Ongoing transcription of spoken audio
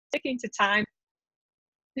sticking to time.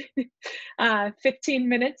 15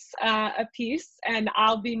 minutes apiece, and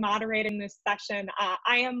I'll be moderating this session.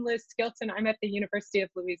 I am Liz Skilton. I'm at the University of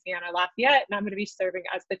Louisiana, Lafayette, and I'm going to be serving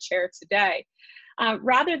as the chair today.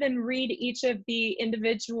 Rather than read each of the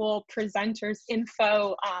individual presenters'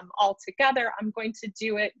 info all together, I'm going to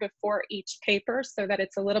do it before each paper so that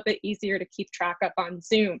it's a little bit easier to keep track of on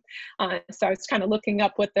Zoom. So I was kind of looking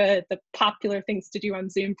up what the popular things to do on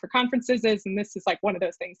Zoom for conferences is, and this is like one of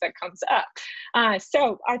those things that comes up.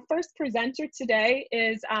 So our first presenter today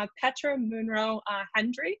is Petra Monroe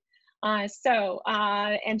Hendry.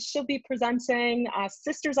 And she'll be presenting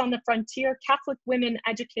Sisters on the Frontier, Catholic Women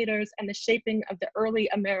Educators and the Shaping of the Early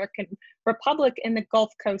American Republic in the Gulf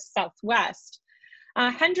Coast Southwest.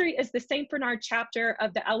 Hendry is the St. Bernard chapter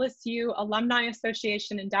of the LSU Alumni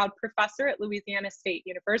Association Endowed Professor at Louisiana State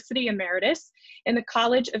University, Emeritus, in the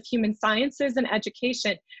College of Human Sciences and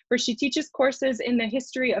Education, where she teaches courses in the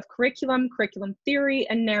history of curriculum theory,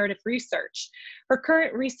 and narrative research. Her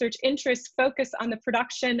current research interests focus on the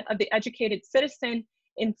production of the educated citizen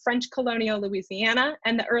in French colonial Louisiana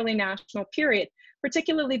and the early national period,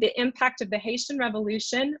 particularly the impact of the Haitian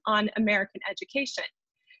Revolution on American education.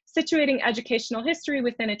 Situating educational history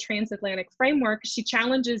within a transatlantic framework, she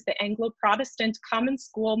challenges the Anglo-Protestant common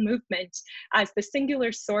school movement as the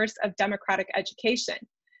singular source of democratic education.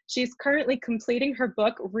 She is currently completing her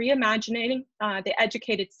book, Reimagining the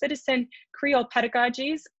Educated Citizen, Creole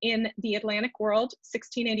Pedagogies in the Atlantic World,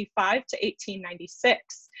 1685 to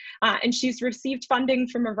 1896. And she's received funding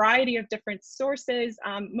from a variety of different sources,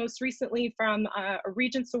 most recently from a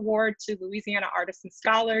Regents Award to Louisiana Artists and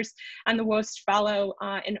Scholars, and the Wost Fellow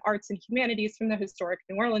in Arts and Humanities from the Historic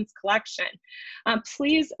New Orleans Collection.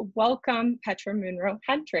 Please welcome Petra Monroe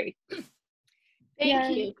Hendry.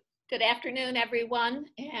 Thank you. Good afternoon, everyone,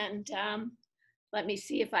 and let me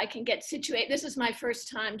see if I can get situated. This is my first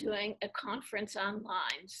time doing a conference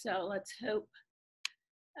online, so let's hope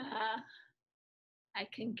I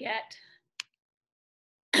can get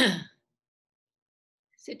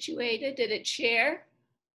situated. Did it share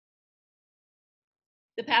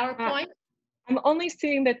the PowerPoint? I'm only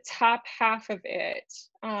seeing the top half of it.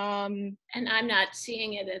 And I'm not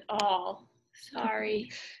seeing it at all, sorry.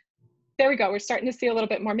 There we go. We're starting to see a little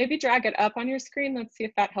bit more. Maybe drag it up on your screen. Let's see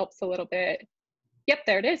if that helps a little bit. Yep,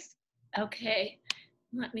 there it is. Okay,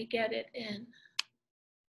 let me get it in.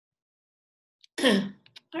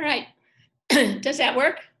 All right. Does that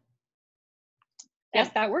work?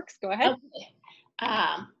 Yes, that works. Go ahead. Okay.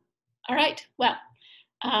 All right. Well,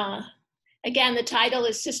 again, the title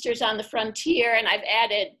is Sisters on the Frontier, and I've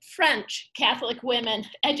added French Catholic Women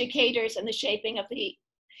Educators and the Shaping of the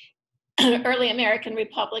Early American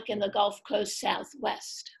Republic in the Gulf Coast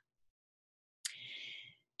Southwest.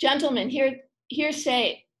 Gentlemen here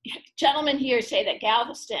say that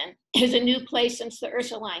Galveston is a new place since the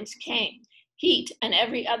Ursulines came. Heat and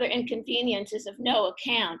every other inconvenience is of no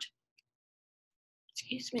account.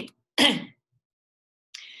 Excuse me.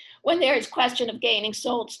 When there is question of gaining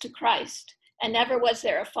souls to Christ, and never was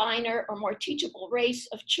there a finer or more teachable race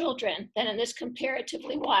of children than in this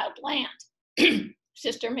comparatively wild land.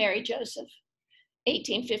 Sister Mary Joseph,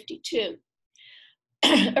 1852.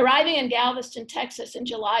 Arriving in Galveston, Texas in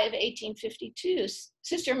July of 1852,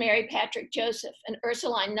 Sister Mary Patrick Joseph, an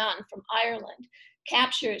Ursuline nun from Ireland,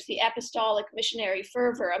 captures the apostolic missionary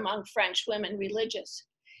fervor among French women religious.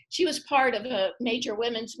 She was part of a major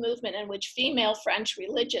women's movement in which female French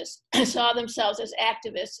religious saw themselves as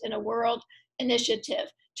activists in a world initiative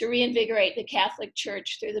to reinvigorate the Catholic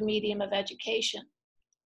Church through the medium of education.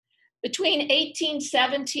 Between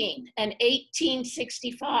 1817 and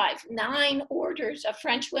 1865, 9 orders of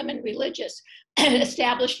French women religious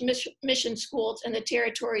established mission schools in the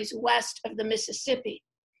territories west of the Mississippi.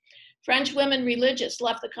 French women religious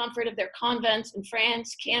left the comfort of their convents in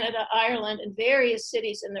France, Canada, Ireland, and various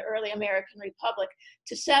cities in the early American Republic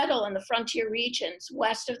to settle in the frontier regions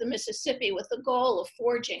west of the Mississippi with the goal of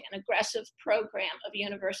forging an aggressive program of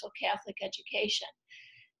universal Catholic education.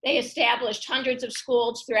 They established hundreds of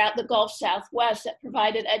schools throughout the Gulf Southwest that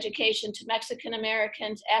provided education to Mexican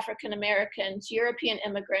Americans, African Americans, European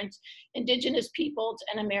immigrants, indigenous peoples,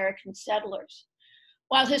 and American settlers.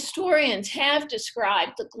 While historians have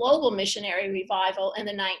described the global missionary revival in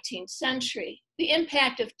the 19th century, the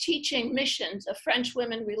impact of teaching missions of French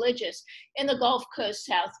women religious in the Gulf Coast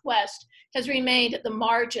Southwest has remained at the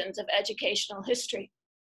margins of educational history.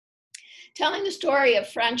 Telling the story of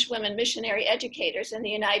French women missionary educators in the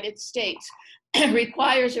United States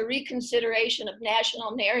requires a reconsideration of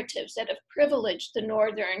national narratives that have privileged the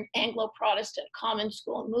Northern Anglo-Protestant common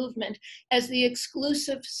school movement as the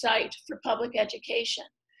exclusive site for public education.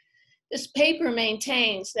 This paper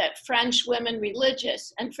maintains that French women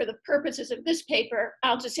religious, and for the purposes of this paper,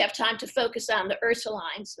 I'll just have time to focus on the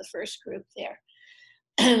Ursulines, the first group there.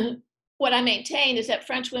 What I maintain is that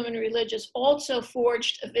French women religious also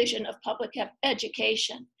forged a vision of public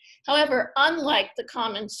education. However, unlike the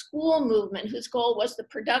common school movement, whose goal was the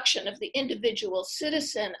production of the individual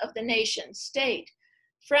citizen of the nation state,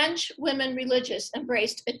 French women religious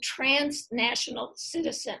embraced a transnational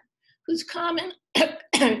citizen whose common,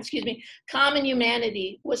 common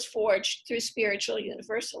humanity was forged through spiritual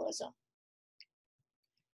universalism.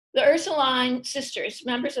 The Ursuline sisters,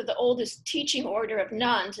 members of the oldest teaching order of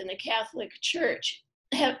nuns in the Catholic Church,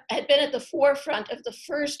 had been at the forefront of the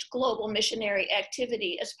first global missionary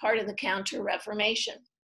activity as part of the Counter-Reformation.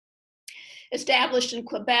 Established in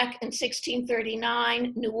Quebec in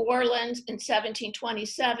 1639, New Orleans in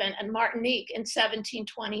 1727, and Martinique in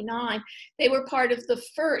 1729, they were part of the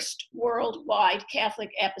first worldwide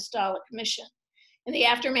Catholic Apostolic Mission. In the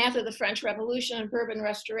aftermath of the French Revolution and Bourbon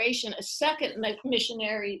Restoration, a second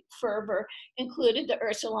missionary fervor included the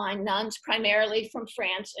Ursuline nuns, primarily from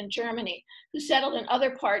France and Germany, who settled in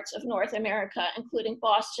other parts of North America, including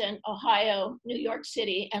Boston, Ohio, New York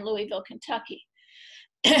City, and Louisville, Kentucky.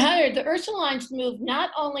 The Ursulines moved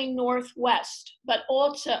not only northwest, but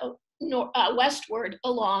also westward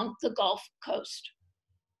along the Gulf Coast,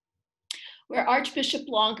 where Archbishop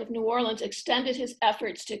Blanc of New Orleans extended his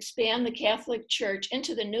efforts to expand the Catholic Church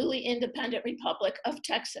into the newly independent Republic of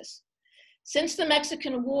Texas. Since the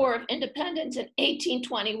Mexican War of Independence in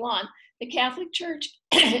 1821, the Catholic Church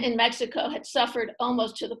in Mexico had suffered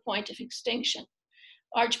almost to the point of extinction.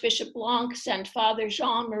 Archbishop Blanc sent Father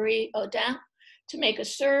Jean-Marie Audin to make a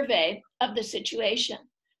survey of the situation.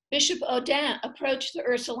 Bishop Audin approached the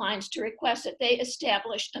Ursulines to request that they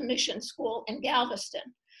establish a mission school in Galveston.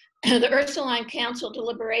 The Ursuline Council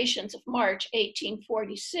deliberations of March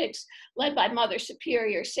 1846, led by Mother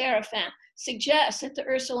Superior Seraphin, suggests that the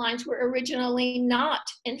Ursulines were originally not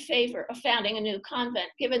in favor of founding a new convent,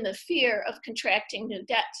 given the fear of contracting new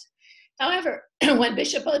debts. However, when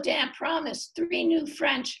Bishop Audin promised 3 new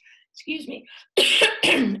French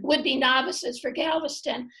would-be novices for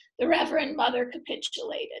Galveston, the Reverend Mother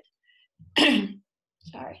capitulated.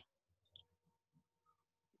 Sorry.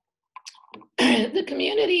 The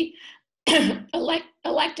community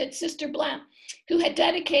elected Sister Blanc, who had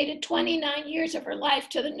dedicated 29 years of her life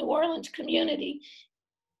to the New Orleans community,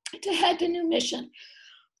 to head the new mission.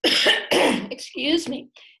 Excuse me,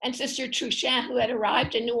 and Sister Truchet, who had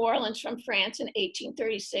arrived in New Orleans from France in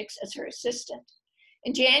 1836 as her assistant.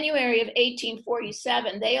 In January of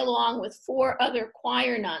 1847, they, along with 4 other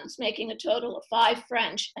choir nuns, making a total of 5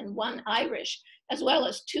 French and 1 Irish, as well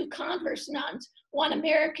as 2 Converse nuns, 1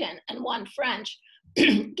 American and 1 French,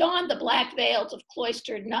 donned the black veils of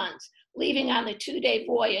cloistered nuns, leaving on the 2-day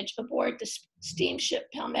voyage aboard the steamship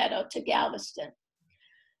Palmetto to Galveston.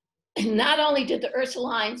 Not only did the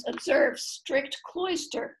Ursulines observe strict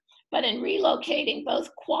cloister, but in relocating both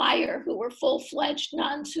choir, who were full-fledged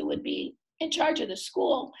nuns who would be in charge of the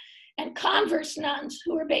school, and Converse nuns,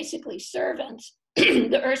 who were basically servants,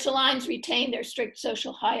 the Ursulines retained their strict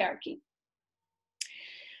social hierarchy.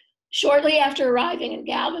 Shortly after arriving in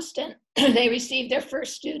Galveston, they received their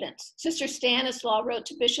first students. Sister Stanislaw wrote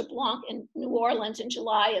to Bishop Blanc in New Orleans in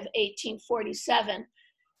July of 1847,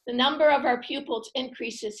 "The number of our pupils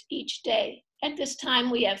increases each day. At this time,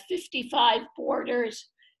 we have 55 boarders,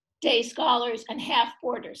 day scholars, and half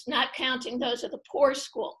boarders, not counting those of the poor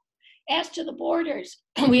school. As to the boarders,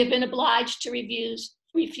 we have been obliged to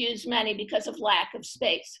refuse many because of lack of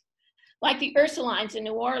space." Like the Ursulines in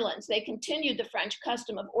New Orleans, they continued the French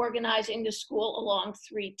custom of organizing the school along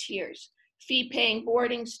 3 tiers. Fee-paying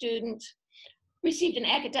boarding students received an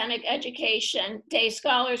academic education, day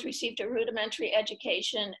scholars received a rudimentary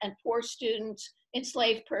education, and poor students,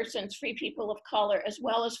 enslaved persons, free people of color, as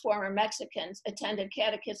well as former Mexicans, attended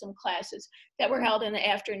catechism classes that were held in the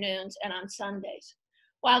afternoons and on Sundays.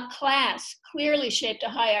 While class clearly shaped a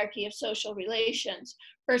hierarchy of social relations,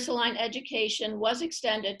 Ursuline education was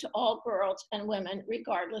extended to all girls and women,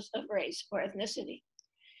 regardless of race or ethnicity.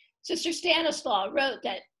 Sister Stanislaw wrote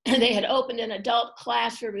that they had opened an adult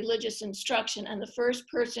class for religious instruction, and the first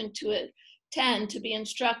person to attend to be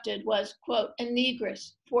instructed was, quote, a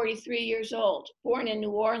negress, 43 years old, born in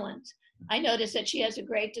New Orleans. I noticed that she has a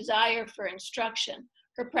great desire for instruction.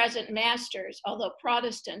 Her present masters, although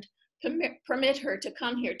Protestant, permit her to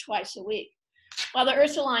come here twice a week. While the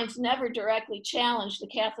Ursulines never directly challenged the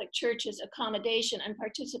Catholic Church's accommodation and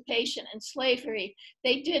participation in slavery,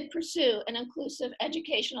 they did pursue an inclusive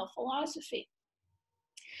educational philosophy.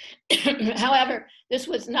 However, this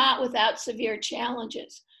was not without severe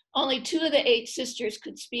challenges. Only 2 of the 8 sisters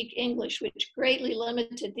could speak English, which greatly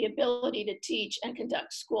limited the ability to teach and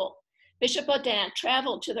conduct school. Bishop Audin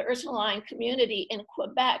traveled to the Ursuline community in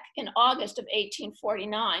Quebec in August of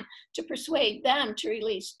 1849 to persuade them to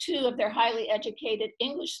release 2 of their highly educated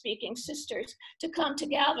English-speaking sisters to come to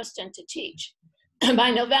Galveston to teach.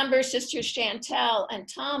 By November, Sisters Chantal and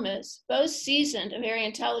Thomas, both seasoned and very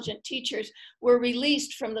intelligent teachers, were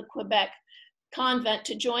released from the Quebec convent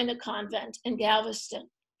to join the convent in Galveston.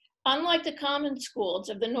 Unlike the common schools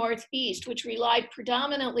of the Northeast, which relied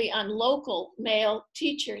predominantly on local male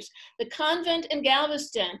teachers, the convent in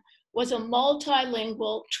Galveston was a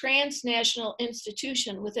multilingual, transnational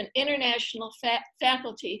institution with an international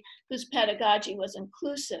faculty whose pedagogy was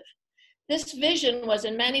inclusive. This vision was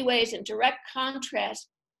in many ways in direct contrast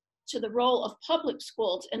to the role of public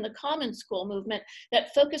schools in the common school movement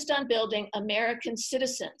that focused on building American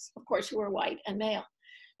citizens, of course, who were white and male.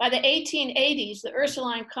 By the 1880s, the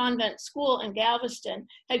Ursuline Convent School in Galveston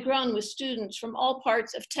had grown with students from all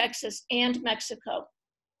parts of Texas and Mexico,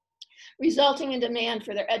 resulting in demand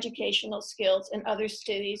for their educational skills in other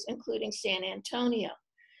cities, including San Antonio.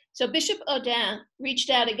 So Bishop Audin reached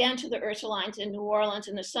out again to the Ursulines in New Orleans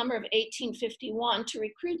in the summer of 1851 to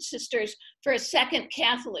recruit sisters for a second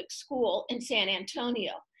Catholic school in San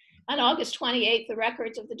Antonio. On August 28th, the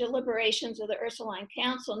records of the deliberations of the Ursuline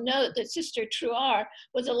Council note that Sister Truard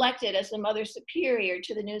was elected as the Mother Superior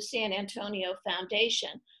to the new San Antonio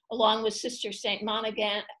Foundation, along with Sister St.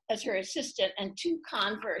 Monaghan as her assistant and 2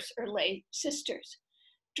 converse or lay sisters.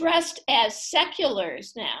 Dressed as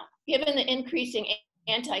seculars now, given the increasing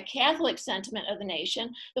anti-Catholic sentiment of the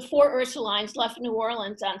nation, the 4 Ursulines left New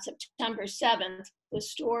Orleans on September 7th with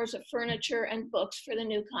stores of furniture and books for the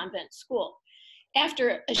new convent school.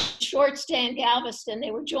 After a short stay in Galveston,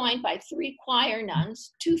 they were joined by 3 choir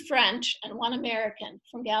nuns, 2 French and 1 American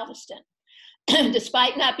from Galveston.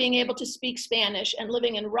 Despite not being able to speak Spanish and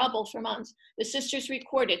living in rubble for months, the sisters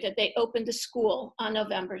recorded that they opened the school on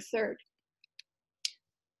November 3rd.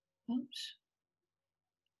 Oops.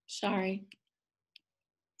 Sorry.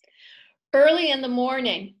 Early in the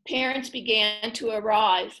morning, parents began to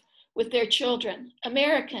arrive with their children,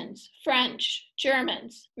 Americans, French,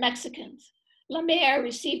 Germans, Mexicans. La Mère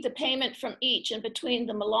received the payment from each, and between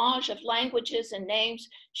the melange of languages and names,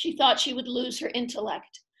 she thought she would lose her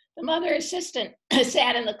intellect. The mother assistant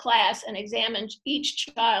sat in the class and examined each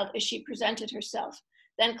child as she presented herself,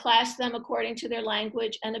 then classed them according to their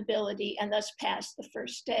language and ability, and thus passed the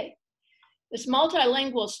first day. This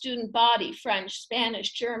multilingual student body, French,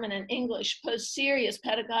 Spanish, German, and English, posed serious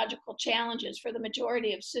pedagogical challenges for the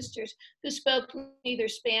majority of sisters who spoke neither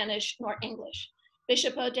Spanish nor English.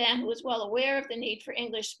 Bishop Audin, who was well aware of the need for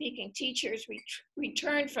English-speaking teachers,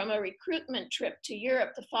 returned from a recruitment trip to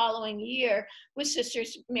Europe the following year with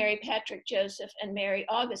Sisters Mary Patrick Joseph and Mary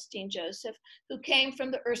Augustine Joseph, who came from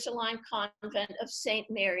the Ursuline Convent of St.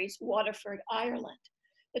 Mary's, Waterford, Ireland.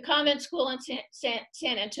 The convent school in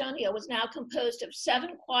San Antonio was now composed of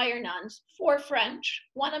 7 choir nuns, 4 French,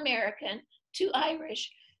 1 American, 2 Irish,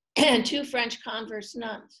 and 2 French converse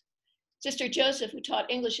nuns. Sister Joseph, who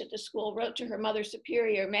taught English at the school, wrote to her Mother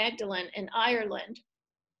Superior, Magdalene, in Ireland,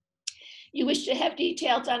 "You wish to have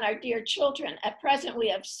details on our dear children. At present, we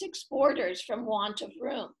have 6 boarders from want of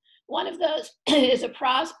room. One of those is a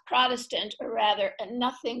Protestant, or rather a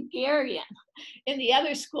Nothingarian. In the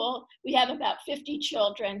other school, we have about 50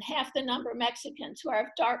 children, half the number Mexicans, who are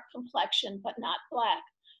of dark complexion but not black.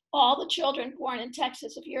 All the children born in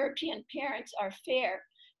Texas of European parents are fair.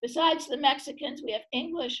 Besides the Mexicans, we have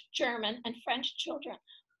English, German, and French children,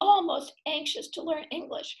 all most anxious to learn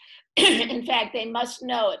English. In fact, they must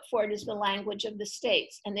know it, for it is the language of the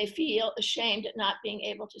states, and they feel ashamed at not being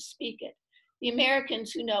able to speak it. The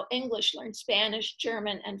Americans who know English learn Spanish,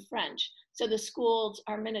 German, and French, so the schools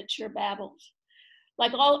are miniature Babels."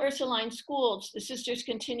 Like all Ursuline schools, the sisters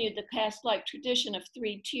continued the caste-like tradition of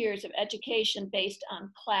 3 tiers of education based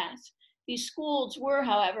on class. These schools were,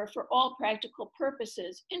 however, for all practical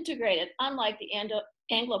purposes, integrated, unlike the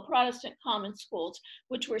Anglo-Protestant common schools,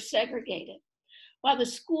 which were segregated. While the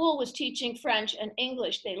school was teaching French and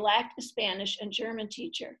English, they lacked a Spanish and German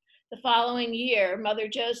teacher. The following year, Mother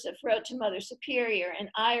Joseph wrote to Mother Superior in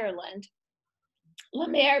Ireland, "La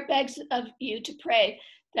Mère begs of you to pray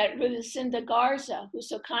that Lucinda Garza, who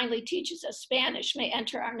so kindly teaches us Spanish, may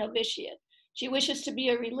enter our novitiate. She wishes to be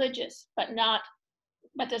a religious, but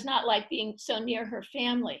does not like being so near her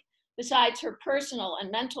family. Besides her personal and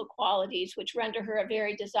mental qualities, which render her a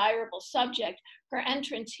very desirable subject, her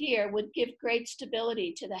entrance here would give great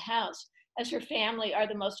stability to the house, as her family are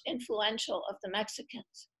the most influential of the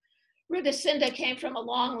Mexicans." Rudcinda came from a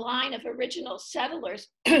long line of original settlers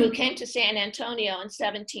who came to San Antonio in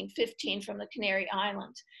 1715 from the Canary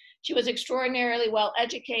Islands. She was extraordinarily well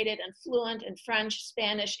educated and fluent in French,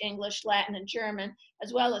 Spanish, English, Latin, and German,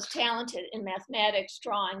 as well as talented in mathematics,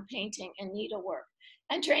 drawing, painting, and needlework.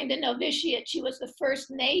 Entering the novitiate, she was the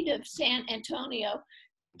first native San Antonio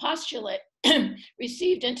postulate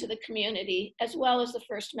received into the community, as well as the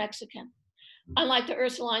first Mexican. Unlike the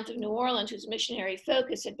Ursulines of New Orleans, whose missionary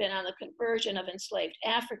focus had been on the conversion of enslaved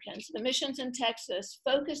Africans, the missions in Texas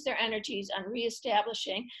focused their energies on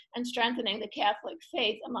reestablishing and strengthening the Catholic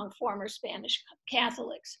faith among former Spanish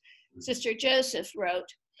Catholics. Sister Joseph wrote,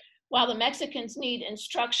 "While the Mexicans need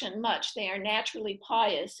instruction much, they are naturally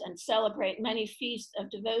pious and celebrate many feasts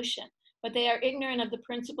of devotion, but they are ignorant of the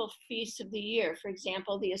principal feasts of the year, for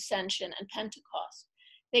example, the Ascension and Pentecost.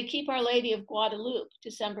 They keep Our Lady of Guadalupe,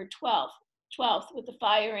 December 12th, with the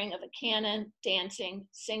firing of a cannon, dancing,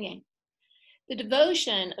 singing. The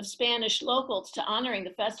devotion of Spanish locals to honoring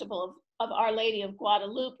the festival of Our Lady of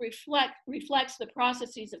Guadalupe reflects the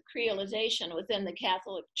processes of creolization within the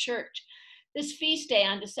Catholic Church. This feast day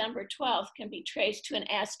on December 12th can be traced to an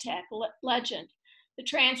Aztec legend. The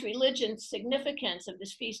trans-religion significance of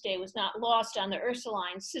this feast day was not lost on the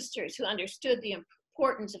Ursuline sisters, who understood the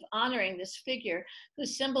importance of honoring this figure,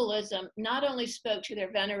 whose symbolism not only spoke to their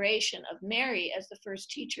veneration of Mary as the first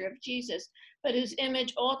teacher of Jesus, but whose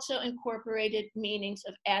image also incorporated meanings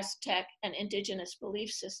of Aztec and indigenous belief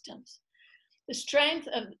systems. The strength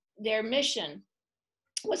of their mission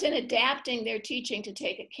was in adapting their teaching to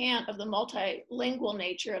take account of the multilingual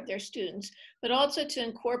nature of their students, but also to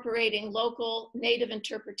incorporating local native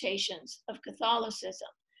interpretations of Catholicism.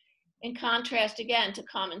 In contrast, again, to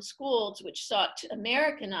common schools, which sought to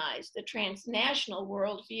Americanize the transnational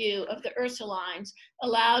worldview of the Ursulines,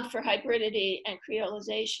 allowed for hybridity and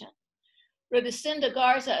creolization. Rudcinda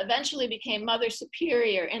Garza eventually became Mother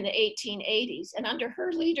Superior in the 1880s, and under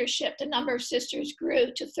her leadership, the number of sisters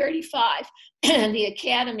grew to 35, and the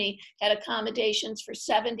academy had accommodations for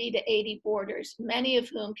 70 to 80 boarders, many of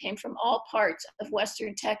whom came from all parts of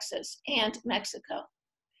Western Texas and Mexico.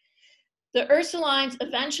 The Ursulines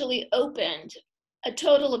eventually opened a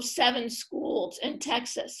total of 7 schools in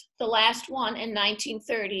Texas, the last one in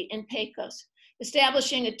 1930 in Pecos,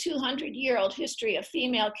 establishing a 200-year-old history of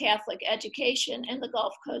female Catholic education in the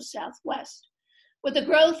Gulf Coast Southwest. With the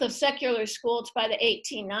growth of secular schools by the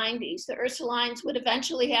 1890s, the Ursulines would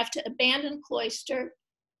eventually have to abandon cloister,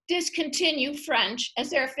 discontinue French as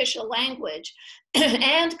their official language,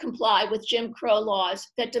 and comply with Jim Crow laws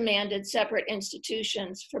that demanded separate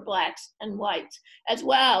institutions for Blacks and whites, as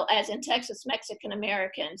well as in Texas Mexican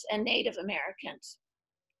Americans and Native Americans.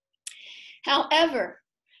 However,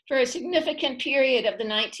 for a significant period of the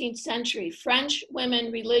 19th century, French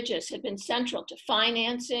women religious had been central to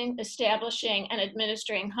financing, establishing, and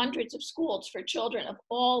administering hundreds of schools for children of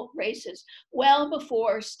all races, well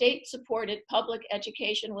before state-supported public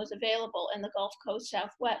education was available in the Gulf Coast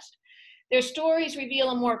Southwest. Their stories reveal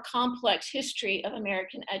a more complex history of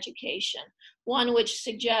American education, one which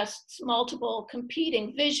suggests multiple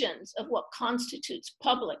competing visions of what constitutes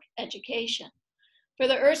public education. For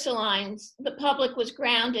the Ursulines, the public was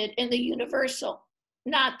grounded in the universal,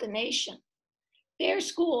 not the nation. Their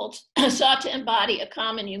schools sought to embody a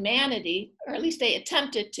common humanity, or at least they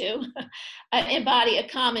attempted to embody a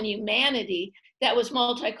common humanity that was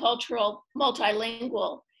multicultural,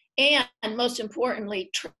 multilingual, and most importantly,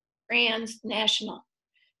 transnational.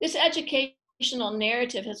 This educational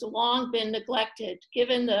narrative has long been neglected,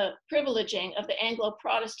 given the privileging of the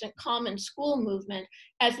Anglo-Protestant common school movement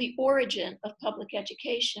as the origin of public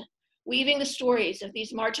education. Weaving the stories of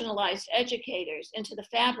these marginalized educators into the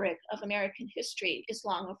fabric of American history is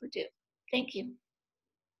long overdue. Thank you.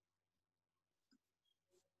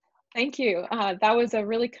 Thank you. That was a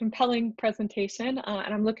really compelling presentation,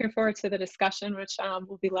 and I'm looking forward to the discussion, which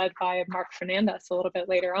will be led by Mark Fernandez a little bit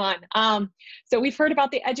later on. So we've heard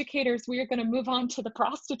about the educators. We are going to move on to the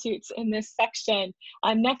prostitutes in this section.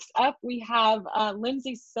 Next up, we have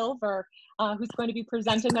Lindsay Silver, who's going to be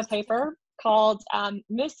presenting a paper called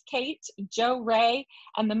Miss Kate, Joe Ray,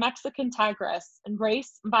 and the Mexican Tigress, and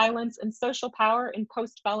Race, Violence, and Social Power in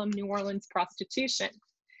Postbellum New Orleans Prostitution.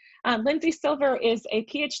 Lindsay Silver is a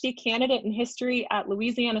PhD candidate in history at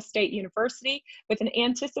Louisiana State University with an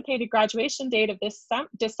anticipated graduation date of this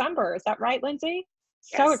December. Is that right, Lindsay?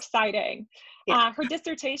 Yes. So exciting. Yeah. Her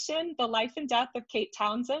dissertation, The Life and Death of Kate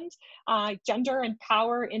Townsend, Gender and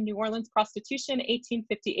Power in New Orleans Prostitution,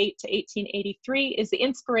 1858 to 1883, is the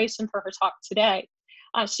inspiration for her talk today.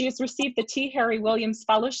 She has received the T. Harry Williams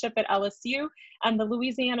Fellowship at LSU and the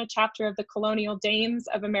Louisiana chapter of the Colonial Dames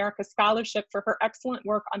of America Scholarship for her excellent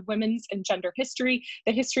work on women's and gender history,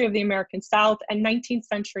 the history of the American South, and 19th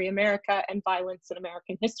century America and violence in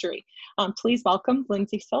American history. Please welcome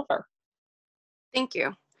Lindsay Silver. Thank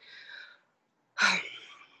you.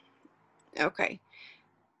 Okay.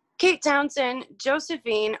 Kate Townsend,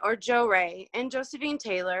 Josephine or Jo Ray, and Josephine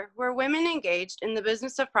Taylor were women engaged in the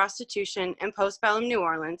business of prostitution in postbellum New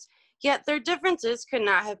Orleans, yet their differences could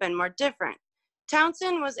not have been more different.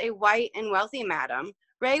 Townsend was a white and wealthy madam,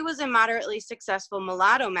 Ray was a moderately successful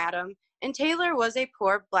mulatto madam, and Taylor was a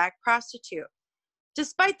poor Black prostitute.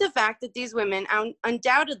 Despite the fact that these women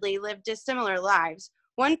undoubtedly lived dissimilar lives,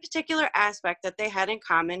 one particular aspect that they had in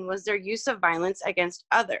common was their use of violence against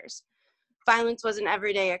others. Violence was an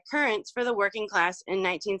everyday occurrence for the working class in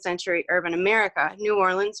 19th century urban America. New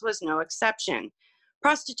Orleans was no exception.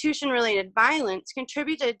 Prostitution-related violence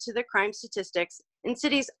contributed to the crime statistics in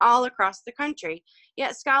cities all across the country,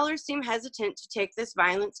 yet scholars seem hesitant to take this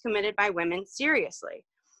violence committed by women seriously.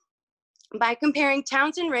 By comparing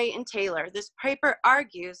Townsend, Ray, and Taylor, this paper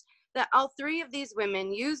argues that all three of these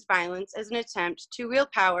women used violence as an attempt to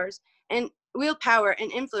wield power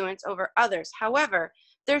and influence over others. However,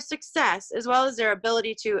 their success, as well as their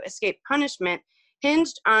ability to escape punishment,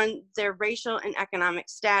 hinged on their racial and economic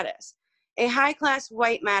status. A high-class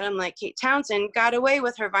white madam like Kate Townsend got away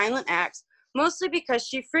with her violent acts mostly because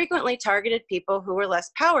she frequently targeted people who were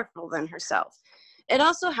less powerful than herself. It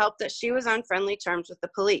also helped that she was on friendly terms with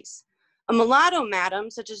the police. A mulatto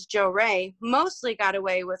madam, such as Jo Ray, mostly got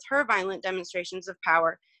away with her violent demonstrations of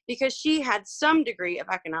power because she had some degree of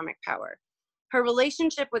economic power. Her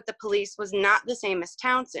relationship with the police was not the same as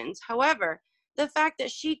Townsend's. However, the fact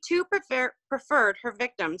that she too preferred her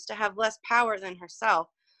victims to have less power than herself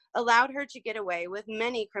allowed her to get away with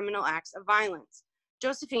many criminal acts of violence.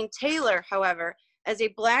 Josephine Taylor, however, as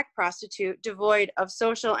a Black prostitute devoid of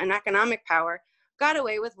social and economic power, got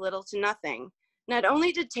away with little to nothing. Not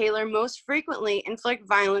only did Taylor most frequently inflict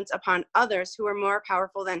violence upon others who were more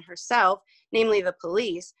powerful than herself, namely the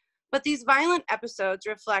police, but these violent episodes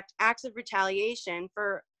reflect acts of retaliation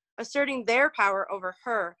for asserting their power over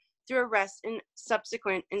her through arrest and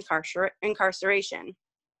subsequent incarceration.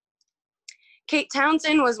 Kate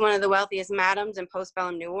Townsend was one of the wealthiest madams in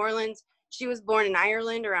postbellum New Orleans. She was born in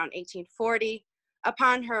Ireland around 1840.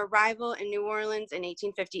 Upon her arrival in New Orleans in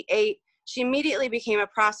 1858, she immediately became a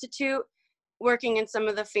prostitute, working in some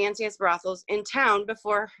of the fanciest brothels in town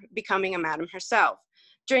before becoming a madam herself.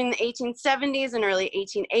 During the 1870s and early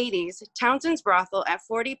 1880s, Townsend's brothel at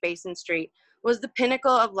 40 Basin Street was the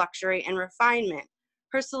pinnacle of luxury and refinement.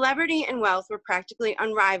 Her celebrity and wealth were practically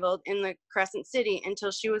unrivaled in the Crescent City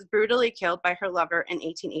until she was brutally killed by her lover in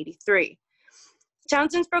 1883.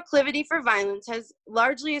 Townsend's proclivity for violence has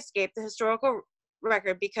largely escaped the historical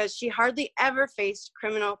record because she hardly ever faced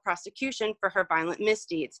criminal prosecution for her violent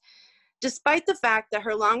misdeeds. Despite the fact that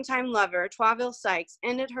her longtime lover, Toiville Sykes,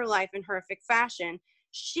 ended her life in horrific fashion,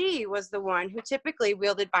 she was the one who typically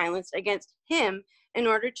wielded violence against him in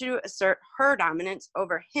order to assert her dominance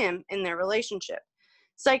over him in their relationship.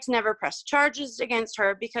 Sykes never pressed charges against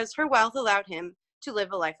her because her wealth allowed him to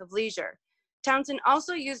live a life of leisure. Townsend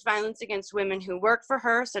also used violence against women who worked for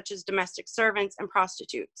her, such as domestic servants and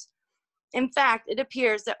prostitutes. In fact, it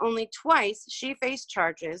appears that only twice she faced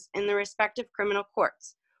charges in the respective criminal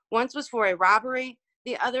courts. Once was for a robbery,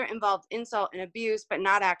 the other involved insult and abuse, but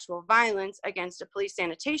not actual violence against a police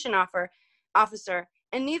sanitation officer,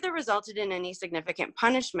 and neither resulted in any significant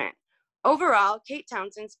punishment. Overall, Kate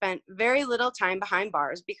Townsend spent very little time behind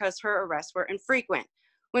bars because her arrests were infrequent.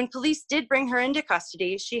 When police did bring her into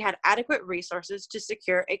custody, she had adequate resources to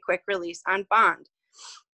secure a quick release on bond.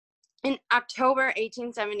 In October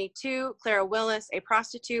 1872, Clara Willis, a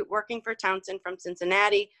prostitute working for Townsend from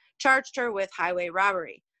Cincinnati, charged her with highway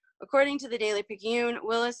robbery. According to the Daily Picayune,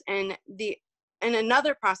 Willis and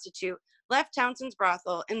another prostitute left Townsend's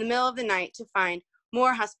brothel in the middle of the night to find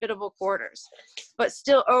more hospitable quarters, but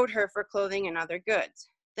still owed her for clothing and other goods.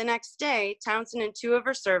 The next day, Townsend and two of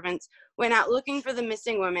her servants went out looking for the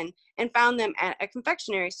missing women and found them at a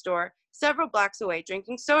confectionery store several blocks away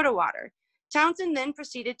drinking soda water. Townsend then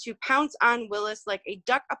proceeded to pounce on Willis like a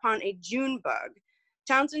duck upon a June bug.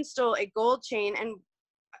 Townsend stole a gold chain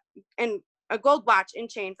and a gold watch and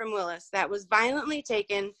chain from Willis that was violently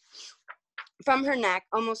taken from her neck,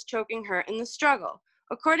 almost choking her in the struggle.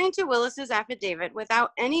 According to Willis's affidavit,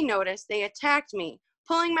 without any notice, they attacked me,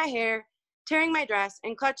 pulling my hair, tearing my dress,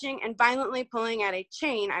 and clutching and violently pulling at a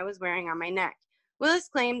chain I was wearing on my neck. Willis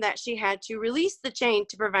claimed that she had to release the chain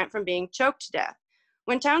to prevent from being choked to death.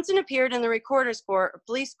 When Townsend appeared in the recorder's court or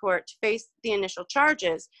police court to face the initial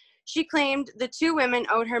charges, she claimed the two women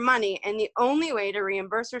owed her money and the only way to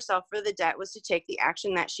reimburse herself for the debt was to take the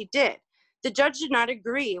action that she did. The judge did not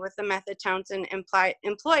agree with the method Townsend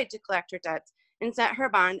employed to collect her debts and set her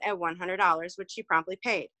bond at $100, which she promptly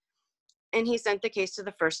paid. And he sent the case to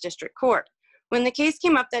the First District Court. When the case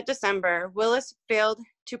came up that December, Willis failed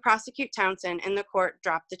to prosecute Townsend and the court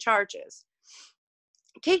dropped the charges.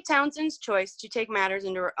 Kate Townsend's choice to take matters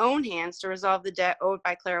into her own hands to resolve the debt owed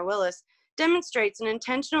by Clara Willis demonstrates an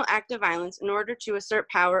intentional act of violence in order to assert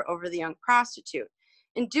power over the young prostitute.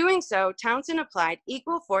 In doing so, Townsend applied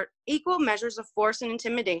equal measures of force and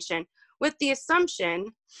intimidation with the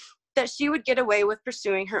assumption that she would get away with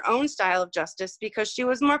pursuing her own style of justice because she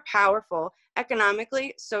was more powerful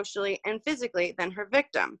economically, socially, and physically than her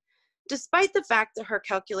victim. Despite the fact that her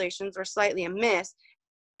calculations were slightly amiss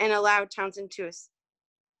and allowed Townsend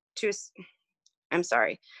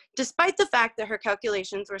Despite the fact that her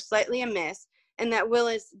calculations were slightly amiss and that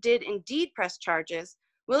Willis did indeed press charges,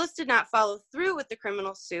 Willis did not follow through with the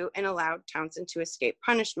criminal suit and allowed Townsend to escape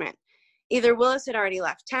punishment. Either Willis had already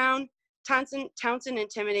left town, Townsend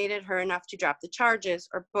intimidated her enough to drop the charges,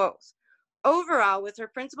 or both. Overall, with her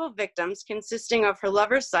principal victims consisting of her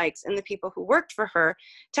lover Sykes and the people who worked for her,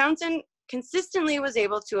 Townsend consistently was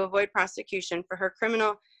able to avoid prosecution for her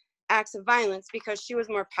criminal acts of violence because she was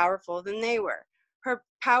more powerful than they were. Her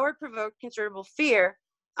power provoked considerable fear,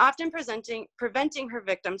 often preventing her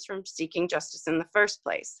victims from seeking justice in the first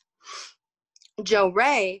place. Jo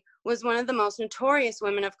Ray was one of the most notorious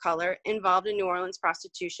women of color involved in New Orleans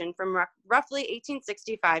prostitution from roughly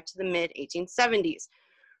 1865 to the mid-1870s.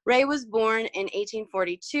 Ray was born in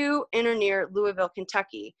 1842 in or near Louisville,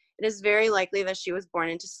 Kentucky. It is very likely that she was born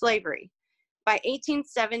into slavery. By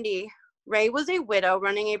 1870, Ray was a widow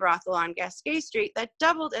running a brothel on Gasquet Street that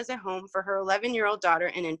doubled as a home for her 11-year-old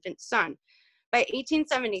daughter and infant son. By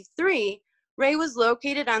 1873, Ray was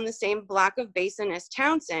located on the same block of Basin as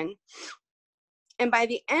Townsend, and by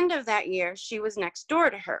the end of that year, she was next door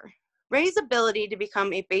to her. Ray's ability to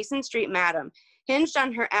become a Basin Street madam hinged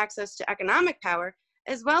on her access to economic power,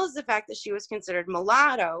 as well as the fact that she was considered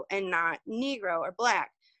mulatto and not Negro or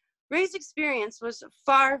Black. Ray's experience was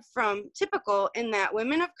far from typical in that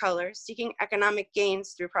women of color seeking economic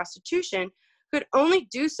gains through prostitution could only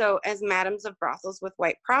do so as madams of brothels with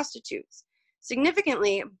white prostitutes.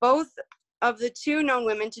 Significantly, both of the two known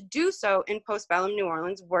women to do so in postbellum New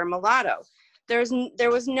Orleans were mulatto. There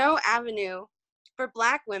was no avenue for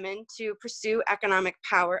Black women to pursue economic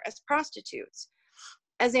power as prostitutes.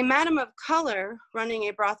 As a madam of color running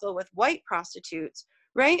a brothel with white prostitutes,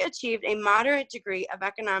 Ray achieved a moderate degree of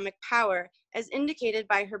economic power as indicated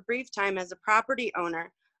by her brief time as a property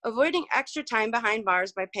owner, avoiding extra time behind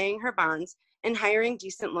bars by paying her bonds and hiring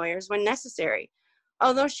decent lawyers when necessary.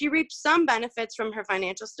 Although she reaped some benefits from her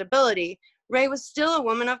financial stability, Ray was still a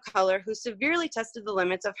woman of color who severely tested the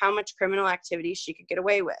limits of how much criminal activity she could get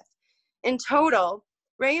away with. In total,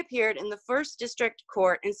 Ray appeared in the First District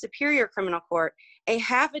Court and Superior Criminal Court a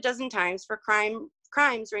half a dozen times for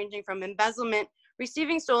crimes ranging from embezzlement,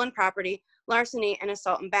 receiving stolen property, larceny, and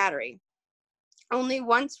assault and battery. Only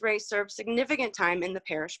once Ray served significant time in the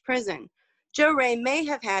parish prison. Jo Ray may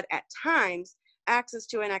have had, at times, access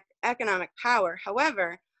to an economic power.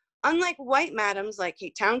 However, unlike white madams like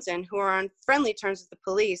Kate Townsend, who are on friendly terms with the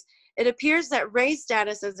police, it appears that Ray's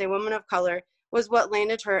status as a woman of color was what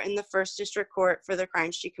landed her in the First District Court for the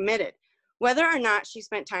crimes she committed. Whether or not she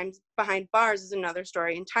spent time behind bars is another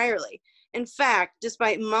story entirely. In fact,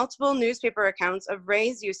 despite multiple newspaper accounts of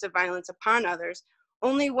Ray's use of violence upon others,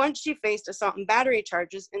 only once she faced assault and battery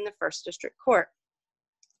charges in the First District Court.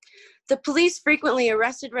 The police frequently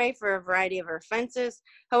arrested Ray for a variety of offenses.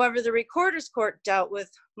 However, the Recorder's Court dealt with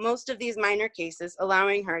most of these minor cases,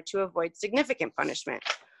 allowing her to avoid significant punishment.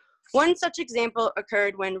 One such example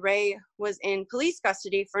occurred when Ray was in police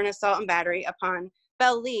custody for an assault and battery upon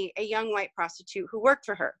Belle Lee, a young white prostitute who worked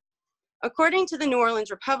for her. According to the New Orleans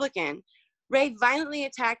Republican, Ray violently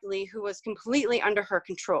attacked Lee, who was completely under her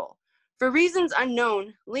control. For reasons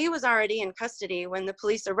unknown, Lee was already in custody when the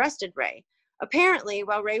police arrested Ray. Apparently,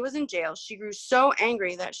 while Ray was in jail, she grew so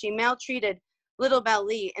angry that she maltreated little Belle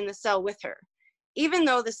Lee in the cell with her. Even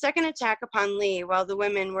though the second attack upon Lee while the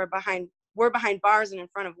women were behind bars and in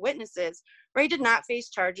front of witnesses, Ray did not face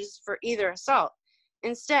charges for either assault.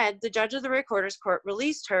 Instead, the judge of the Recorder's Court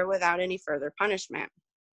released her without any further punishment.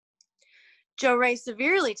 Jo Ray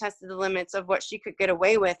severely tested the limits of what she could get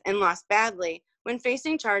away with and lost badly when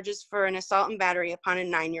facing charges for an assault and battery upon a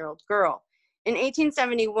 9-year-old girl. In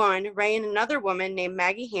 1871, Ray and another woman named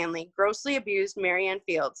Maggie Hanley grossly abused Marianne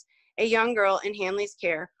Fields, a young girl in Hanley's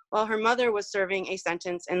care, while her mother was serving a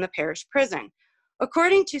sentence in the parish prison.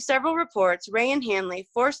 According to several reports, Ray and Hanley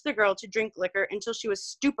forced the girl to drink liquor until she was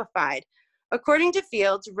stupefied. According to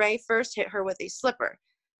Fields, Ray first hit her with a slipper.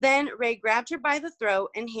 Then Ray grabbed her by the throat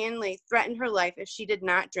and Hanley threatened her life if she did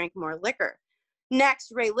not drink more liquor.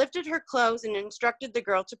 Next, Ray lifted her clothes and instructed the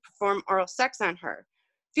girl to perform oral sex on her.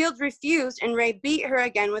 Fields refused and Ray beat her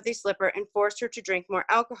again with a slipper and forced her to drink more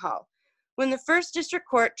alcohol. When the First District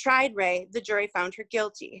Court tried Ray, the jury found her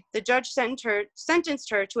guilty. The judge sentenced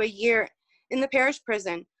her to a year in the parish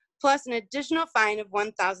prison, plus an additional fine of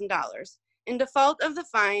 $1,000. In default of the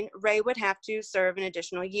fine, Ray would have to serve an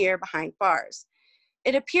additional year behind bars.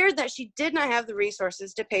 It appeared that she did not have the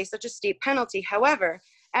resources to pay such a steep penalty. However,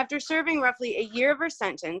 after serving roughly a year of her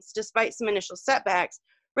sentence, despite some initial setbacks,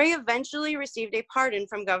 Ray eventually received a pardon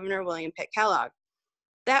from Governor William Pitt Kellogg.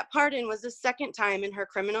 That pardon was the second time in her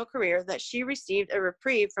criminal career that she received a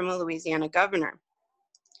reprieve from a Louisiana governor.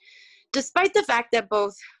 Despite the fact that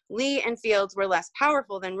both Lee and Fields were less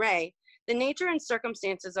powerful than Ray, the nature and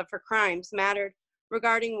circumstances of her crimes mattered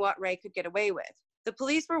regarding what Ray could get away with. The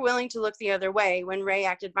police were willing to look the other way when Ray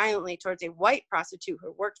acted violently towards a white prostitute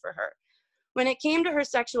who worked for her. When it came to her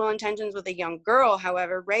sexual intentions with a young girl,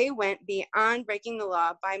 however, Ray went beyond breaking the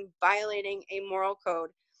law by violating a moral code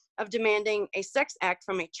of demanding a sex act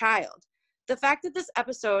from a child. The fact that this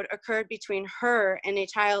episode occurred between her and a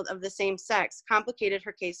child of the same sex complicated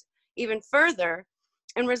her case even further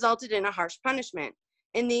and resulted in a harsh punishment.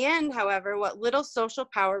 In the end, however, what little social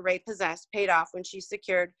power Ray possessed paid off when she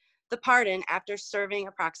secured the pardon after serving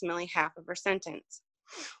approximately half of her sentence.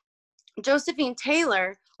 Josephine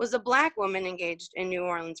Taylor was a Black woman engaged in New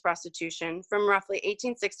Orleans prostitution from roughly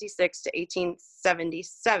 1866 to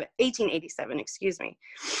 1887.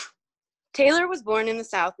 Taylor was born in the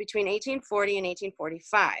South between 1840 and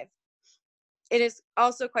 1845. It is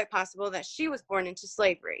also quite possible that she was born into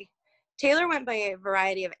slavery. Taylor went by a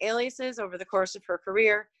variety of aliases over the course of her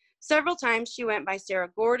career. Several times she went by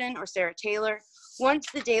Sarah Gordon or Sarah Taylor. Once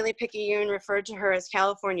the Daily Picayune referred to her as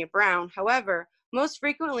California Brown. However, most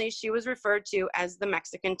frequently she was referred to as the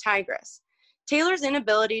Mexican Tigress. Taylor's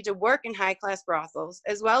inability to work in high-class brothels,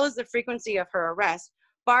 as well as the frequency of her arrests,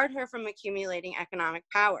 barred her from accumulating economic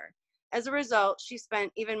power. As a result, she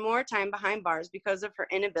spent even more time behind bars because of her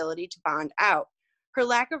inability to bond out. Her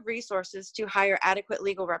lack of resources to hire adequate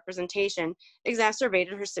legal representation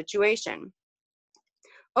exacerbated her situation.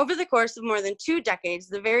 Over the course of more than 2 decades,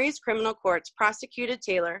 the various criminal courts prosecuted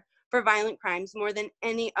Taylor for violent crimes more than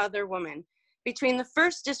any other woman. Between the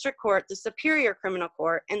First District Court, the Superior Criminal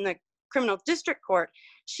Court, and the Criminal District Court,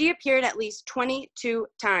 she appeared at least 22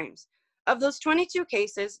 times. Of those 22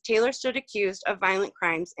 cases, Taylor stood accused of violent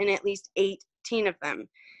crimes in at least 18 of them.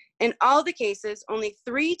 In all the cases, only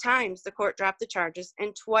 3 times the court dropped the charges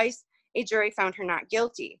and twice a jury found her not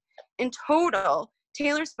guilty. In total,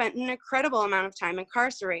 Taylor spent an incredible amount of time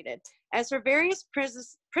incarcerated, as her various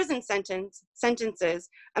prison sentences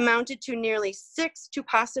amounted to nearly 6 to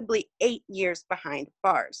possibly 8 years behind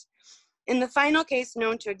bars. In the final case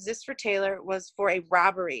known to exist for Taylor was for a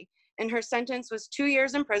robbery, and her sentence was 2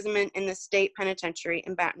 years imprisonment in the state penitentiary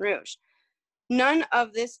in Baton Rouge. None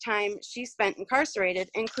of this time she spent incarcerated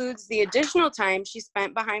includes the additional time she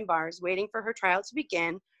spent behind bars waiting for her trial to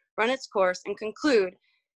begin, run its course, and conclude,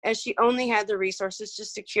 as she only had the resources to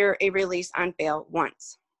secure a release on bail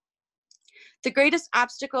once. The greatest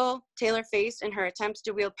obstacle Taylor faced in her attempts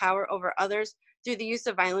to wield power over others through the use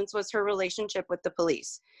of violence was her relationship with the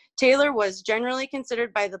police. Taylor was generally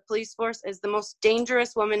considered by the police force as the most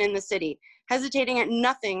dangerous woman in the city, hesitating at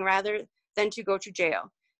nothing rather than to go to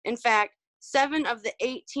jail. In fact, 7 of the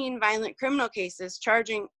 18 violent criminal cases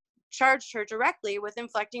charged her directly with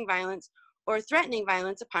inflicting violence or threatening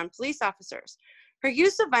violence upon police officers. Her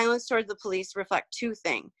use of violence toward the police reflect two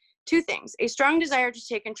things: a strong desire to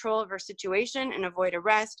take control of her situation and avoid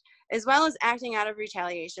arrest, as well as acting out of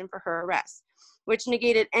retaliation for her arrest, which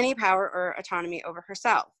negated any power or autonomy over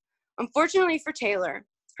herself. Unfortunately for Taylor,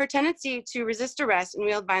 her tendency to resist arrest and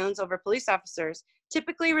wield violence over police officers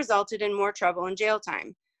typically resulted in more trouble and jail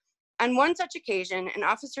time. On one such occasion, an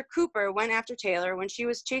Officer Cooper went after Taylor when she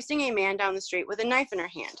was chasing a man down the street with a knife in her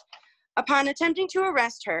hand. Upon attempting to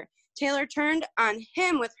arrest her, Taylor turned on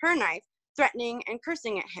him with her knife, threatening and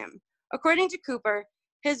cursing at him. According to Cooper,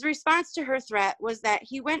 his response to her threat was that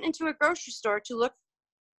he went into a grocery store to look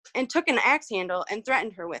and took an axe handle and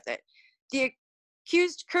threatened her with it. The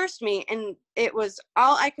accused cursed me, and it was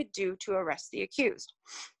all I could do to arrest the accused.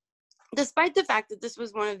 Despite the fact that this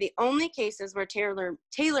was one of the only cases where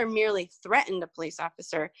Taylor merely threatened a police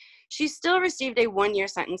officer, she still received a 1-year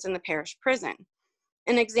sentence in the parish prison.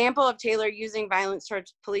 An example of Taylor using violence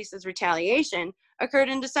towards police as retaliation occurred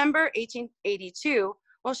in December 1882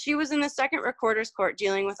 while she was in the second recorder's court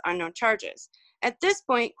dealing with unknown charges. At this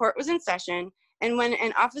point, court was in session, and when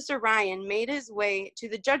an Officer Ryan made his way to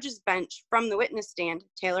the judge's bench from the witness stand,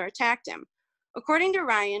 Taylor attacked him. According to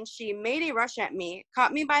Ryan, she made a rush at me,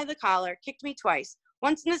 caught me by the collar, kicked me twice,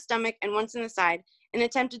 once in the stomach and once in the side, and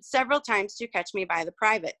attempted several times to catch me by the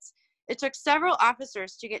privates. It took several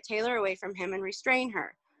officers to get Taylor away from him and restrain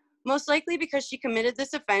her, most likely because she committed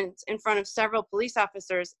this offense in front of several police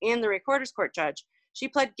officers and the recorder's court judge. She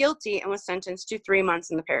pled guilty and was sentenced to 3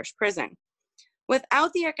 months in the parish prison.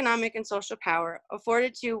 Without the economic and social power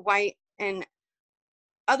afforded to white and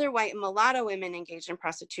other white and mulatto women engaged in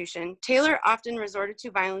prostitution, Taylor often resorted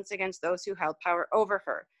to violence against those who held power over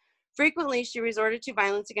her. Frequently, she resorted to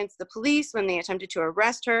violence against the police when they attempted to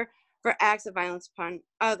arrest her for acts of violence upon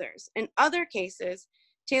others. In other cases,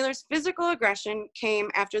 Taylor's physical aggression came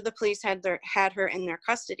after the police had her in their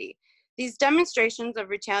custody. These demonstrations of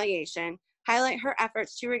retaliation highlight her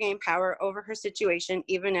efforts to regain power over her situation,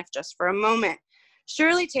 even if just for a moment.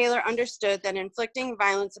 Surely Taylor understood that inflicting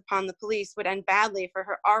violence upon the police would end badly for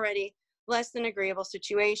her already less than agreeable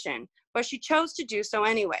situation, but she chose to do so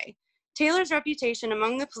anyway. Taylor's reputation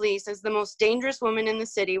among the police as the most dangerous woman in the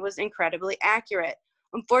city was incredibly accurate.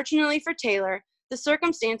 Unfortunately for Taylor, the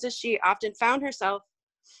circumstances she often found herself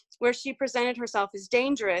where she presented herself as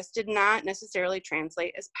dangerous did not necessarily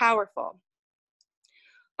translate as powerful.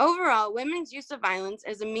 Overall, women's use of violence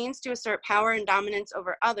as a means to assert power and dominance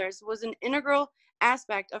over others was an integral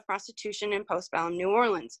aspect of prostitution in postbellum New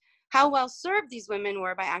Orleans. How well served these women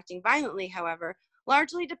were by acting violently, however,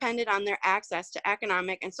 largely depended on their access to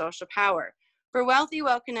economic and social power. For wealthy,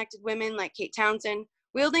 well-connected women like Kate Townsend,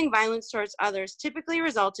 wielding violence towards others typically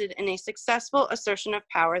resulted in a successful assertion of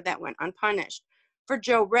power that went unpunished. For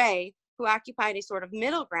Jo Ray, who occupied a sort of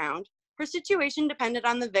middle ground, her situation depended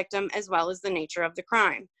on the victim as well as the nature of the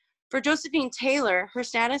crime. For Josephine Taylor, her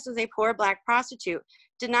status as a poor Black prostitute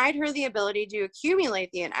denied her the ability to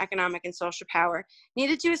accumulate the economic and social power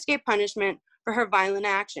needed to escape punishment for her violent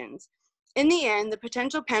actions. In the end, the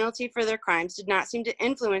potential penalty for their crimes did not seem to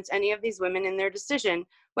influence any of these women in their decision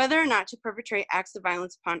whether or not to perpetrate acts of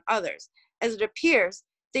violence upon others. As it appears,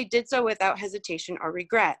 they did so without hesitation or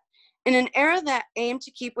regret. In an era that aimed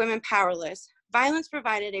to keep women powerless, violence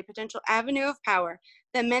provided a potential avenue of power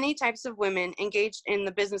that many types of women engaged in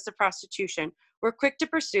the business of prostitution were quick to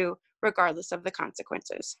pursue, regardless of the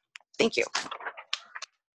consequences. Thank you.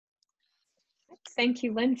 Thank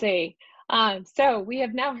you, Lindsay. So we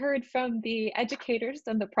have now heard from the educators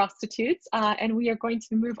and the prostitutes, and we are going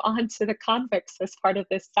to move on to the convicts as part of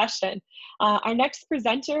this session. Our next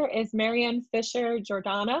presenter is Marianne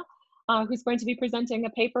Fisher-Giordano, who's going to be presenting a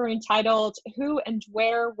paper entitled "Who and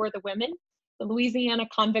Where Were the Women? The Louisiana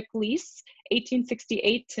Convict Lease,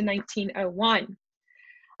 1868 to 1901.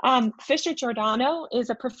 Fisher-Giordano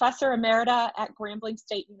is a professor emerita at Grambling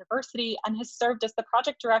State University and has served as the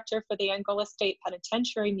project director for the Angola State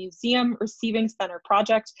Penitentiary Museum Receiving Center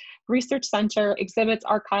Project, Research Center, Exhibits,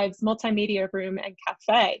 Archives, Multimedia Room, and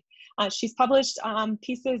Cafe. She's published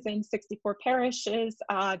pieces in 64 parishes,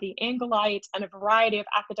 the Angolite, and a variety of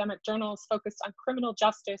academic journals focused on criminal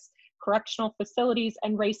justice, correctional facilities,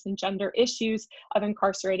 and race and gender issues of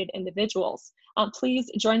incarcerated individuals. Please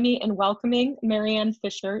join me in welcoming Marianne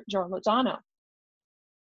Fisher-Giordano.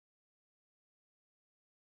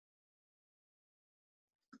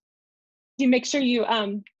 You make sure you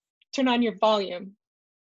turn on your volume.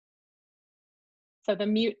 So the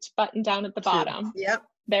mute button down at the bottom. Yep.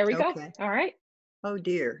 There we go. Okay. All right. Oh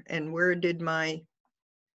dear. And where did my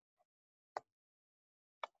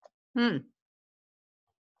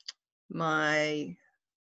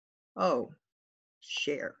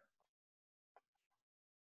share.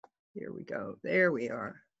 Here we go. There we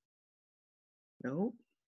are. Nope.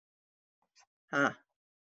 The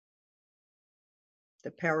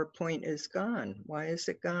PowerPoint is gone. Why is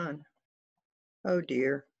it gone? Oh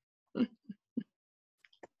dear.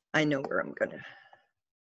 I know where I'm gonna.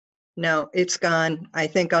 No, it's gone. I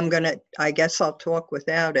think I guess I'll talk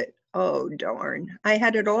without it. Oh darn. I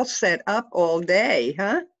had it all set up all day,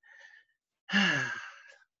 huh?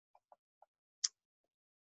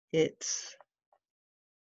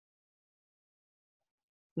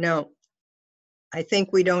 No, I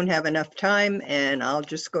think we don't have enough time and I'll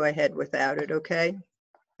just go ahead without it, okay?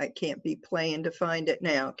 I can't be playing to find it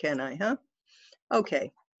now, can I, huh?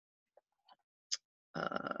 Okay.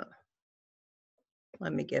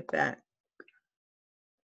 Let me get back.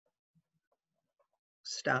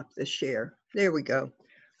 Stop the share. There we go.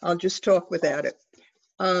 I'll just talk without it.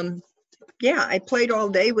 Yeah, I played all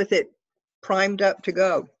day with it primed up to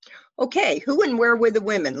go. Okay, who and where were the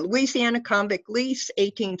women? Louisiana convict lease,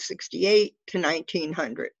 1868 to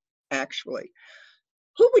 1900, actually.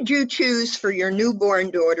 Who would you choose for your newborn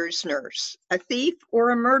daughter's nurse, a thief or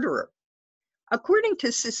a murderer? According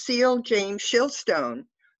to Cecile James Shilstone,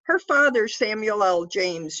 her father, Samuel L.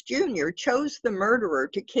 James Jr., chose the murderer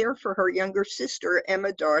to care for her younger sister,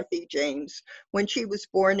 Emma Dorothy James, when she was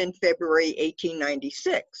born in February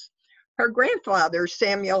 1896. Her grandfather,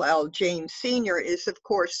 Samuel L. James Sr., is of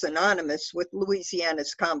course synonymous with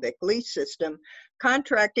Louisiana's convict lease system,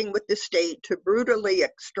 contracting with the state to brutally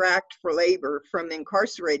extract for labor from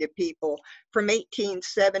incarcerated people from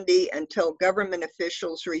 1870 until government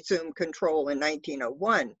officials resumed control in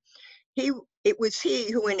 1901. It was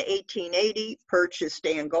he who in 1880 purchased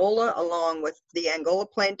Angola along with the Angola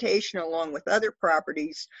plantation along with other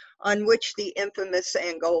properties on which the infamous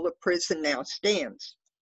Angola prison now stands.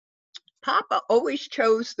 Papa always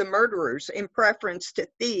chose the murderers in preference to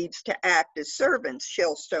thieves to act as servants,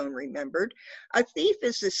 Shilstone remembered. A thief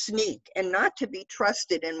is a sneak and not to be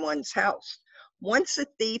trusted in one's house. Once a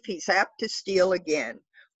thief, he's apt to steal again.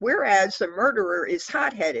 Whereas a murderer is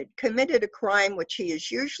hot-headed, committed a crime which he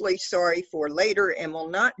is usually sorry for later and will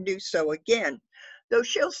not do so again. Though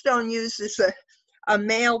Shilstone uses a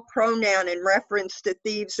male pronoun in reference to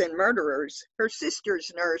thieves and murderers, her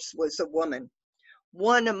sister's nurse was a woman,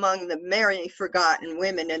 one among the many forgotten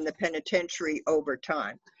women in the penitentiary over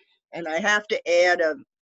time. And I have to add a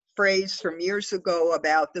phrase from years ago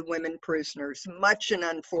about the women prisoners, much and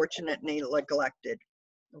unfortunately neglected.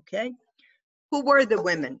 Okay? Who were the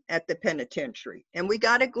women at the penitentiary? And we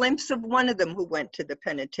got a glimpse of one of them who went to the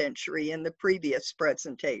penitentiary in the previous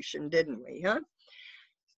presentation, didn't we, huh?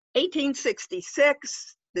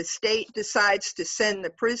 1866, the state decides to send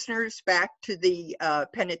the prisoners back to the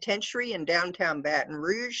penitentiary in downtown Baton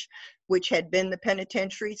Rouge, which had been the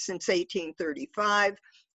penitentiary since 1835.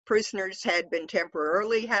 Prisoners had been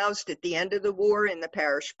temporarily housed at the end of the war in the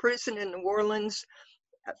parish prison in New Orleans.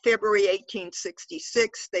 February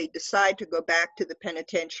 1866, they decide to go back to the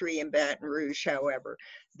penitentiary in Baton Rouge, however.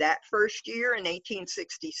 That first year, in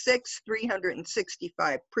 1866,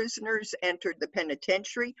 365 prisoners entered the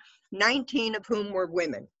penitentiary, 19 of whom were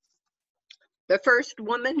women. The first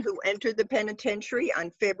woman who entered the penitentiary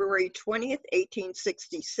on February 20th,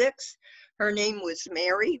 1866, her name was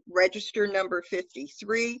Mary, register number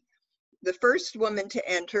 53. The first woman to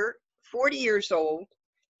enter, 40 years old.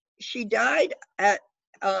 She died at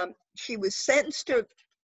she was sentenced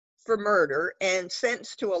for murder and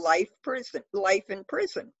sentenced to a life in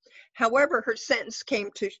prison. However, her sentence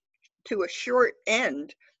came to a short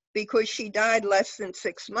end because she died less than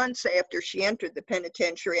 6 months after she entered the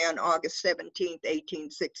penitentiary on August 17,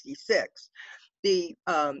 1866. The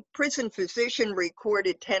prison physician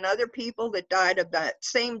recorded 10 other people that died of that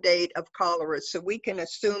same date of cholera, so we can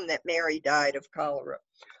assume that Mary died of cholera.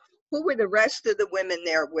 Who were the rest of the women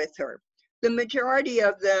there with her? The majority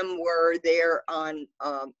of them were there on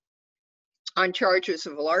charges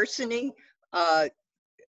of larceny,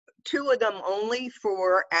 2 of them only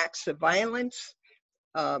for acts of violence.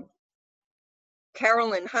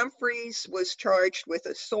 Carolyn Humphreys was charged with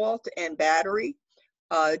assault and battery,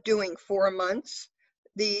 doing 4 months.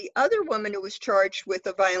 The other woman who was charged with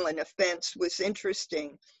a violent offense was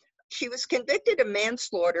interesting. She was convicted of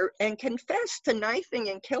manslaughter and confessed to knifing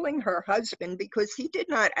and killing her husband because he did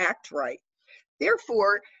not act right.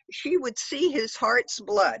 Therefore, she would see his heart's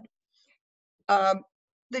blood.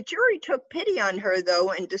 The jury took pity on her,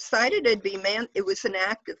 though, and decided it was an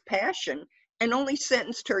act of passion and only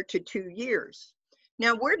sentenced her to 2 years.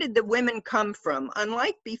 Now, where did the women come from?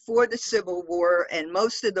 Unlike before the Civil War, and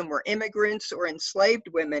most of them were immigrants or enslaved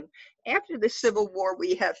women, after the Civil War,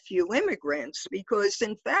 we have few immigrants because,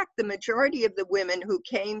 in fact, the majority of the women who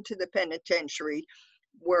came to the penitentiary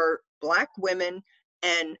were Black women,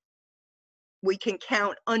 and we can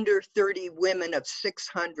count under 30 women of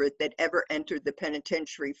 600 that ever entered the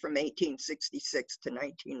penitentiary from 1866 to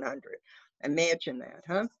 1900. Imagine that,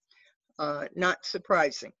 huh? Not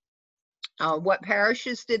surprising. What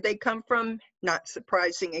parishes did they come from? Not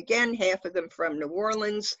surprising again, half of them from New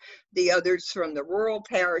Orleans, the others from the rural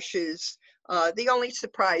parishes. The only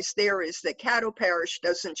surprise there is that Caddo Parish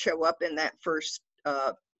doesn't show up in that first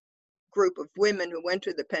group of women who went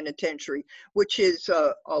to the penitentiary, which is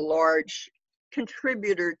a large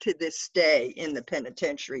contributor to this day in the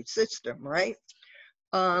penitentiary system, right?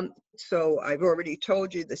 So I've already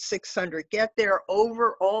told you the 600 get there.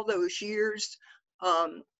 Over all those years,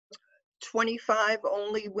 25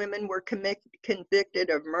 only women were convicted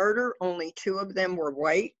of murder. Only 2 of them were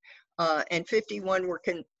white, and 51 were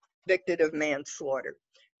convicted of manslaughter.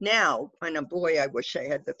 Now, and boy, I wish I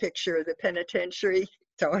had the picture of the penitentiary.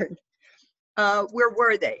 Darn. Where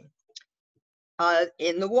were they?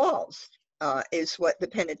 In the walls is what the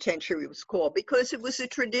penitentiary was called, because it was a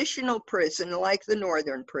traditional prison like the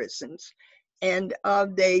northern prisons. And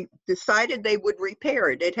they decided they would repair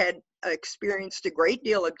it. It had experienced a great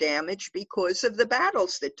deal of damage because of the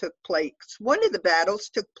battles that took place. One of the battles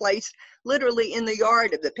took place literally in the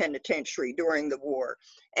yard of the penitentiary during the war.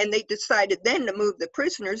 And they decided then to move the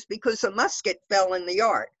prisoners because a musket fell in the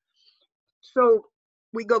yard. So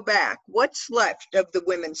we go back. What's left of the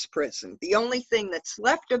women's prison? The only thing that's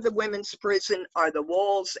left of the women's prison are the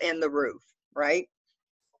walls and the roof, right?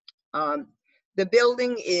 The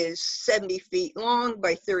building is 70 feet long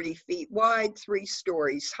by 30 feet wide, 3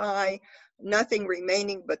 stories high, nothing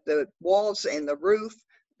remaining but the walls and the roof.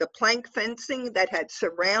 The plank fencing that had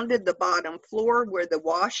surrounded the bottom floor where the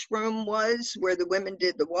washroom was, where the women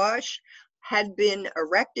did the wash, had been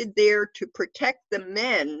erected there to protect the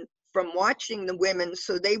men from watching the women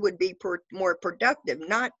so they would be more productive,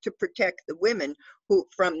 not to protect the women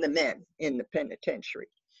from the men in the penitentiary.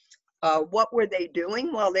 What were they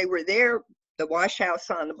doing while they were there? The wash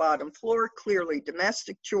house on the bottom floor, clearly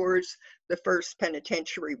domestic chores. The first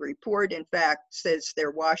penitentiary report, in fact, says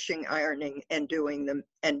they're washing, ironing, and doing the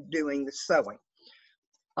sewing.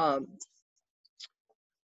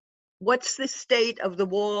 What's the state of the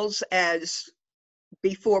walls as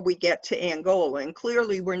before we get to Angola? And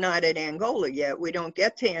clearly we're not at Angola yet. We don't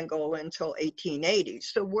get to Angola until 1880.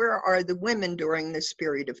 So where are the women during this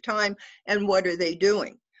period of time, and what are they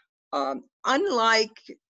doing?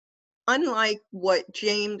 Unlike what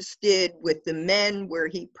James did with the men, where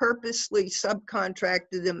he purposely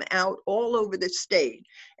subcontracted them out all over the state,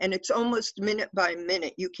 and it's almost minute by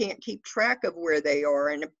minute. You can't keep track of where they are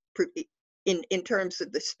in terms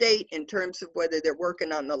of the state, in terms of whether they're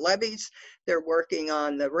working on the levees, they're working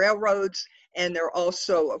on the railroads, and they're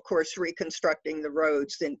also, of course, reconstructing the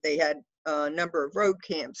roads. And they had a number of road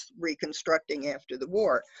camps reconstructing after the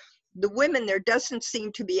war. The women, there doesn't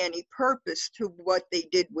seem to be any purpose to what they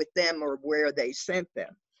did with them or where they sent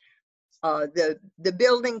them. The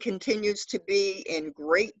building continues to be in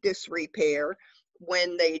great disrepair.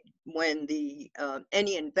 When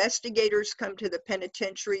any investigators come to the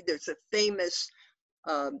penitentiary, there's a famous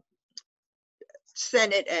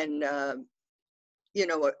Senate and a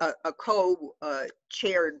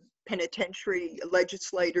co-chaired penitentiary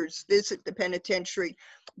legislators visit the penitentiary.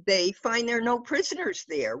 They find there are no prisoners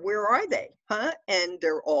there. Where are they? Huh? And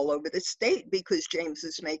they're all over the state because James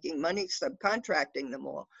is making money subcontracting them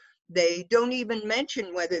all. They don't even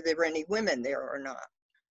mention whether there are any women there or not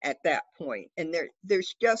at that point. And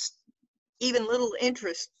there's just even little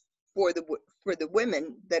interest for the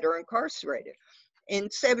women that are incarcerated.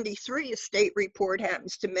 In 73, a state report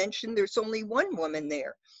happens to mention there's only one woman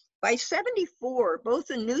there. By 74,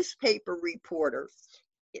 both a newspaper reporter,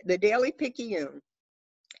 the Daily Picayune,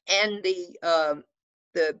 and the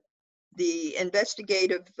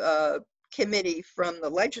investigative committee from the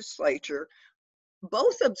legislature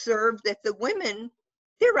both observed that the women,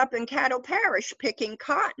 they're up in Caddo Parish picking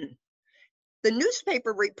cotton. The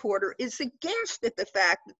newspaper reporter is aghast at the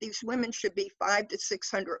fact that these women should be 500 to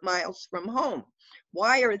 600 miles from home.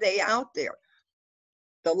 Why are they out there?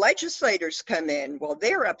 The legislators come in, well,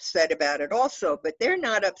 they're upset about it also, but they're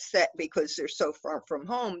not upset because they're so far from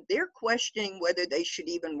home. They're questioning whether they should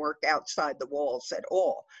even work outside the walls at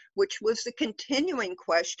all, which was the continuing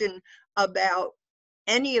question about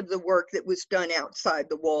any of the work that was done outside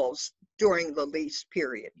the walls during the lease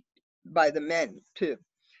period by the men too.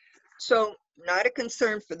 So not a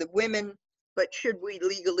concern for the women, but should we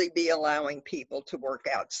legally be allowing people to work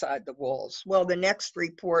outside the walls? Well, the next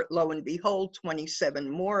report, lo and behold, 27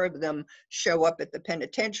 more of them show up at the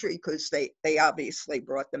penitentiary because they obviously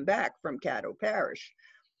brought them back from Caddo Parish.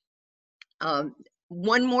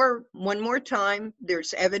 One more time,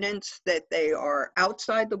 there's evidence that they are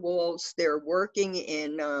outside the walls. They're working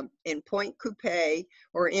in Point Coupé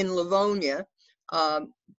or in Livonia.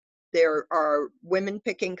 There are women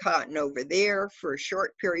picking cotton over there for a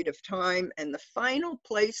short period of time. And the final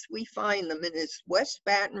place we find them is West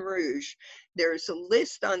Baton Rouge. There's a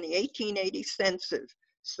list on the 1880 census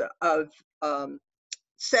of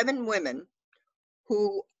 7 women,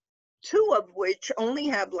 who 2 of which only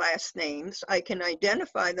have last names. I can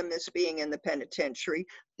identify them as being in the penitentiary.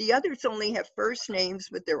 The others only have first names,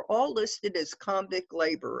 but they're all listed as convict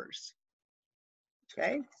laborers.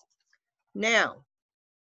 Okay, now,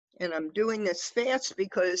 and I'm doing this fast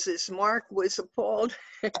because as Mark was appalled,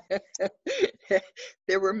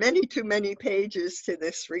 there were too many pages to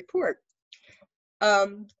this report.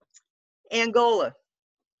 Angola.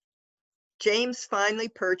 James finally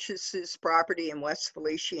purchases property in West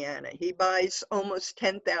Feliciana. He buys almost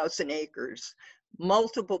 10,000 acres,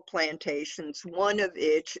 multiple plantations, one of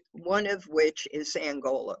which is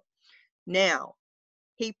Angola. Now,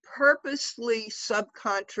 he purposely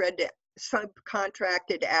subcontracted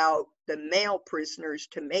out the male prisoners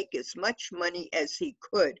to make as much money as he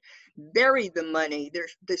could, bury the money.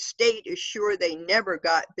 The state is sure they never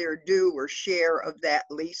got their due or share of that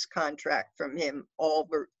lease contract from him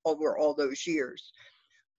over all those years.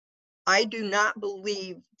 I do not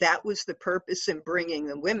believe that was the purpose in bringing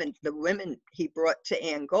the women he brought to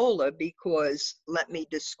Angola, because let me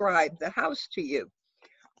describe the house to you.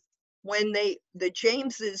 When the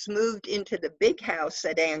Jameses moved into the big house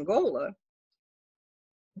at Angola,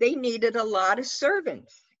 they needed a lot of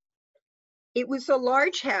servants. It was a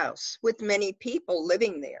large house with many people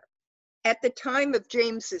living there. At the time of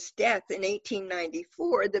James's death in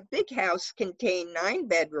 1894, the big house contained 9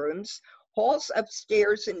 bedrooms, halls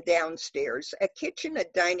upstairs and downstairs, a kitchen, a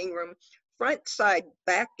dining room, front, side,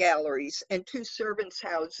 back galleries, and 2 servants'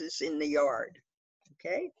 houses in the yard.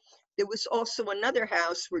 Okay? There was also another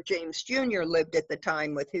house where James Jr. lived at the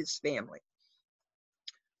time with his family.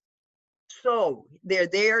 So they're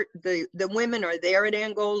there, the women are there at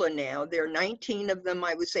Angola now. There are 19 of them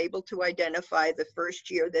I was able to identify the first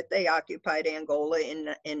year that they occupied Angola in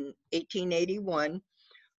 1881.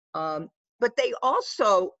 But they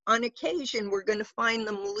also, on occasion, we're going to find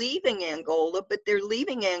them leaving Angola, but they're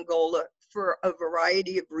leaving Angola for a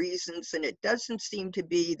variety of reasons, and it doesn't seem to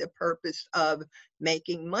be the purpose of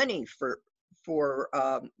making money for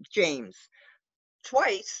James.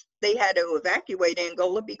 Twice they had to evacuate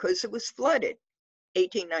Angola because it was flooded,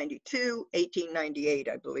 1892, 1898,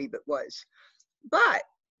 I believe it was. But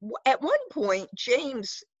at one point,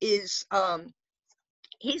 James is,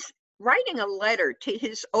 he's writing a letter to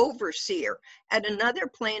his overseer at another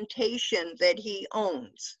plantation that he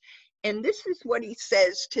owns. And this is what he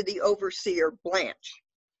says to the overseer, Blanche.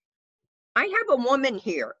 I have a woman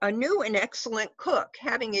here, a new and excellent cook,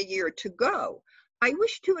 having a year to go. I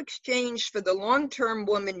wish to exchange for the long-term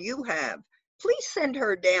woman you have. Please send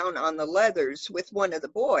her down on the leathers with one of the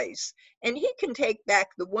boys, and he can take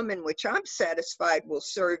back the woman which I'm satisfied will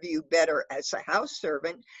serve you better as a house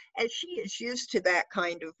servant, as she is used to that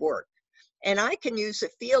kind of work. And I can use a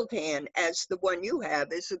field hand, as the one you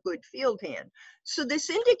have is a good field hand. So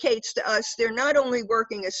this indicates to us they're not only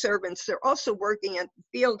working as servants, they're also working at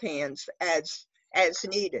field hands as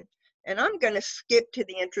needed. And I'm going to skip to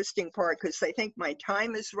the interesting part because I think my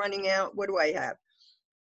time is running out. What do I have?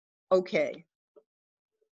 Okay.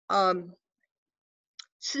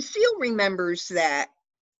 Cecile remembers that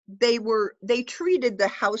they treated the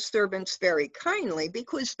house servants very kindly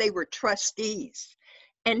because they were trustees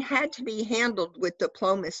and had to be handled with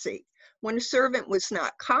diplomacy. When a servant was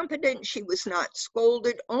not competent, she was not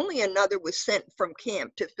scolded. Only another was sent from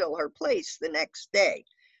camp to fill her place the next day.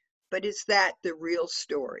 But is that the real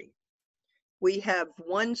story? We have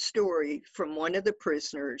one story from one of the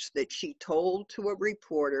prisoners that she told to a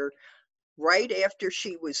reporter right after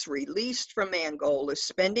she was released from Angola,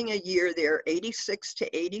 spending a year there, 86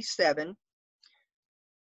 to 87.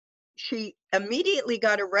 She immediately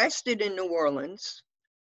got arrested in New Orleans,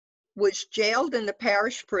 was jailed in the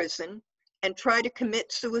parish prison, and tried to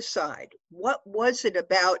commit suicide. What was it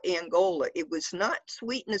about Angola? It was not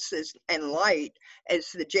sweetnesses and light,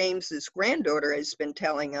 as the James's granddaughter has been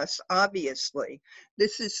telling us, obviously.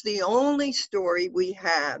 This is the only story we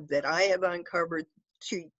have that I have uncovered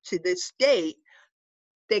to this date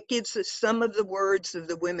that gives us some of the words of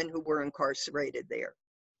the women who were incarcerated there.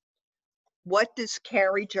 What does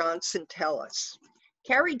Carrie Johnson tell us?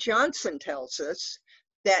 Carrie Johnson tells us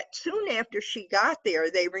that soon after she got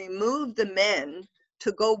there, they removed the men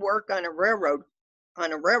to go work on a railroad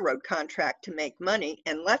contract to make money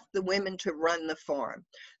and left the women to run the farm.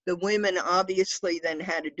 The women obviously then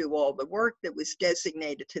had to do all the work that was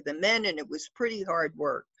designated to the men, and it was pretty hard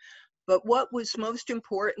work. But what was most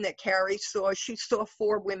important that Carrie saw, she saw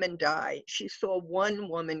 4 women die. She saw one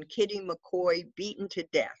woman, Kitty McCoy, beaten to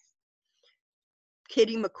death.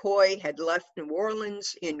 Kitty McCoy had left New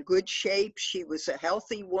Orleans in good shape. She was a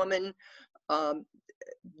healthy woman.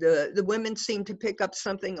 The women seemed to pick up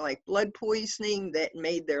something like blood poisoning that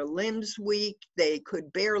made their limbs weak. They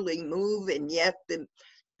could barely move, and yet the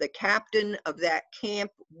captain of that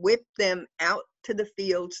camp whipped them out to the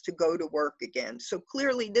fields to go to work again. So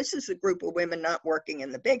clearly this is a group of women not working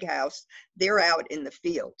in the big house. They're out in the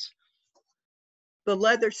fields. The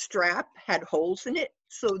leather strap had holes in it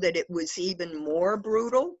so that it was even more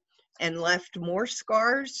brutal and left more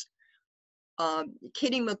scars.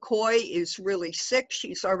 Kitty McCoy is really sick.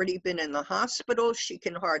 She's already been in the hospital. She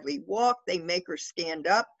can hardly walk. They make her stand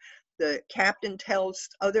up. The captain tells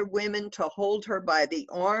other women to hold her by the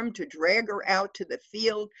arm, to drag her out to the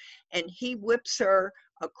field, and he whips her,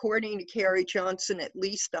 according to Carrie Johnson, at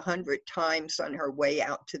least 100 times on her way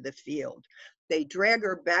out to the field. They drag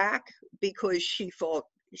her back because she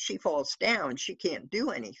falls down. She can't do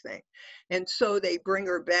anything. And so they bring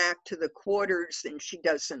her back to the quarters and she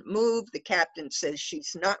doesn't move. The captain says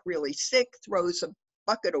she's not really sick, throws a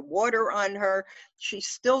bucket of water on her. She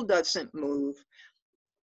still doesn't move.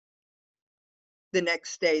 The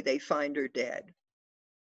next day they find her dead.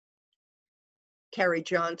 Carrie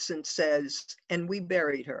Johnson says, and we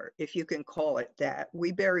buried her, if you can call it that.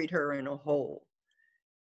 We buried her in a hole.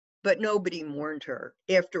 But nobody mourned her.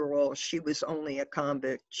 After all, she was only a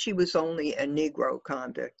convict. She was only a Negro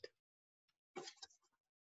convict.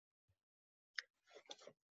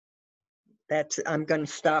 I'm going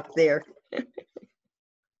to stop there. All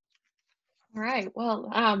right.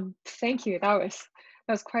 Well, thank you. That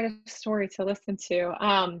was quite a story to listen to.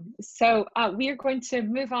 So we are going to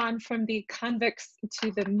move on from the convicts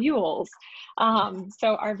to the mules.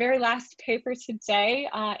 So our very last paper today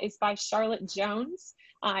is by Charlotte Jones.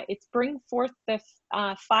 It's Bring Forth the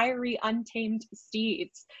Fiery Untamed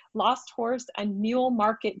Steeds, Lost Horse and Mule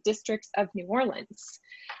Market Districts of New Orleans.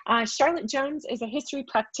 Charlotte Jones is a history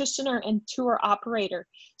practitioner and tour operator.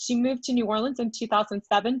 She moved to New Orleans in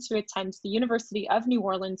 2007 to attend the University of New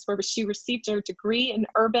Orleans, where she received her degree in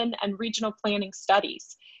urban and regional planning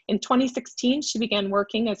studies. In 2016, she began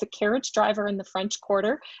working as a carriage driver in the French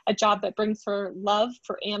Quarter, a job that brings her love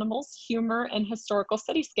for animals, humor, and historical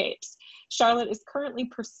cityscapes. Charlotte is currently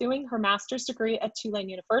pursuing her master's degree at Tulane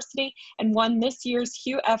University and won this year's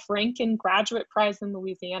Hugh F. Rankin Graduate Prize in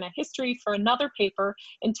Louisiana History for another paper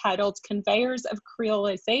entitled Conveyors of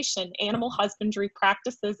Creolization, Animal Husbandry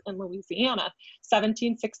Practices in Louisiana,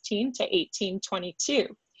 1716 to 1822.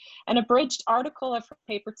 An abridged article of her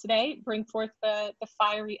paper today, Bring Forth the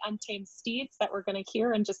Fiery Untamed Steeds, that we're going to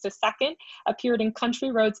hear in just a second, appeared in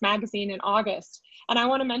Country Roads magazine in August. And I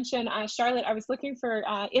want to mention, Charlotte, I was looking for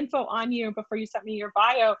info on you before you sent me your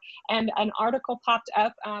bio, and an article popped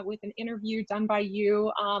up with an interview done by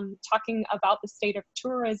you talking about the state of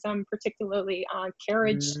tourism, particularly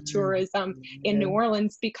carriage tourism in New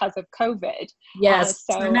Orleans because of COVID. Yes,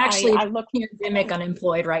 so I'm actually I look pandemic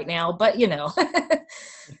unemployed right now, but you know.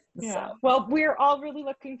 Yeah, well, we're all really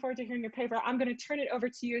looking forward to hearing your paper. I'm going to turn it over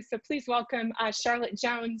to you. So please welcome Charlotte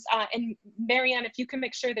Jones. And Marianne, if you can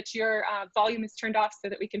make sure that your volume is turned off so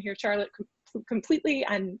that we can hear Charlotte completely,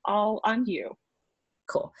 and all on you.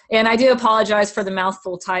 Cool. And I do apologize for the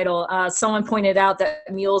mouthful title. Someone pointed out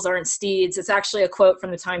that mules aren't steeds. It's actually a quote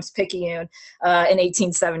from the Times-Picayune in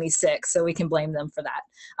 1876, so we can blame them for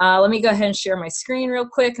that. Let me go ahead and share my screen real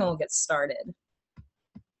quick and we'll get started.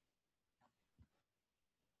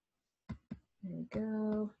 There we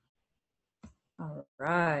go. All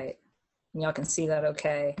right. Y'all can see that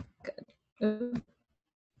okay. Good.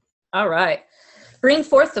 All right. Bring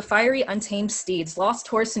forth the fiery untamed steeds, lost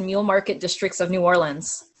horse and mule market districts of New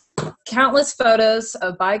Orleans. Countless photos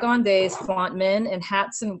of bygone days flaunt men in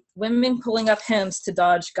hats and women pulling up hems to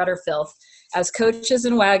dodge gutter filth as coaches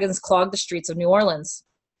and wagons clog the streets of New Orleans.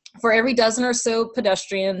 For every dozen or so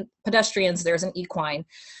pedestrians, there's an equine.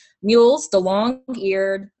 Mules, the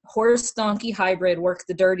long-eared horse-donkey hybrid, work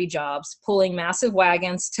the dirty jobs, pulling massive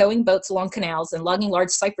wagons, towing boats along canals, and lugging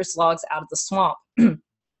large cypress logs out of the swamp.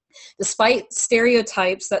 Despite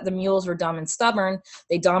stereotypes that the mules were dumb and stubborn,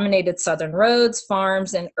 they dominated southern roads,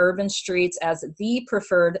 farms, and urban streets as the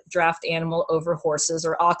preferred draft animal over horses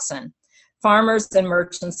or oxen. Farmers and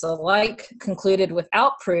merchants alike concluded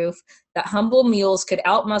without proof that humble mules could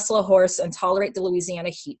outmuscle a horse and tolerate the Louisiana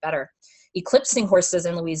heat better. Eclipsing horses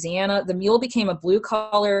in Louisiana, the mule became a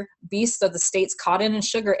blue-collar beast of the state's cotton and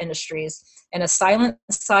sugar industries and a silent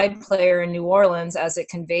side player in New Orleans as it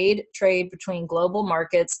conveyed trade between global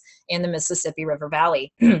markets and the Mississippi River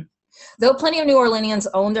Valley. Though plenty of New Orleanians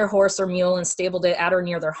owned their horse or mule and stabled it at or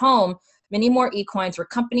near their home, many more equines were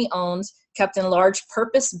company-owned, kept in large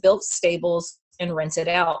purpose-built stables, and rented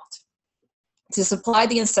out. To supply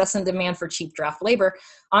the incessant demand for cheap draft labor,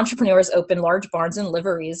 entrepreneurs opened large barns and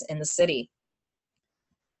liveries in the city.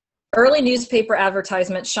 Early newspaper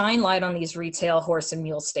advertisements shine light on these retail horse and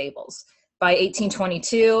mule stables. By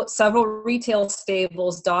 1822, several retail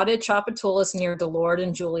stables dotted Tchoupitoulas near Delord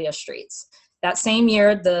and Julia streets. That same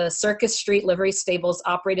year, the Circus Street livery stables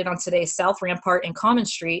operated on today's South Rampart and Common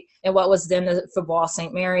Street in what was then the Faubourg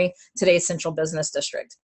St. Mary, today's Central Business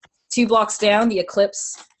District. 2 blocks down, the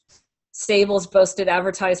Eclipse stables boasted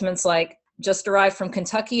advertisements like just arrived from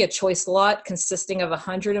Kentucky, a choice lot consisting of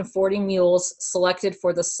 140 mules selected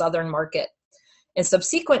for the southern market. In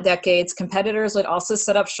subsequent decades, competitors would also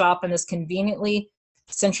set up shop in this conveniently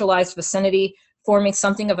centralized vicinity, forming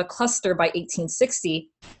something of a cluster by 1860,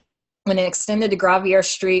 when it extended to Gravier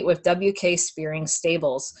Street with W.K. Spearing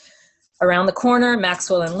stables. Around the corner,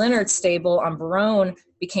 Maxwell and Leonard's stable on Baronne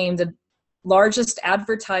became the largest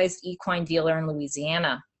advertised equine dealer in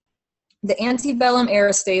Louisiana. The antebellum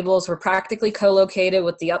era stables were practically co-located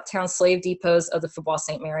with the uptown slave depots of the Faubourg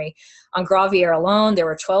St. Mary. On Gravier alone, there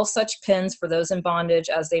were 12 such pens for those in bondage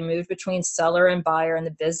as they moved between seller and buyer in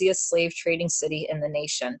the busiest slave trading city in the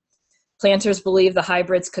nation. Planters believed the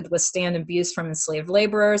hybrids could withstand abuse from enslaved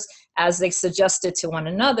laborers, as they suggested to one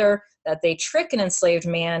another that they trick an enslaved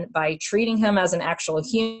man by treating him as an actual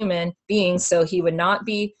human being so he would not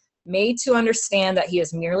be made to understand that he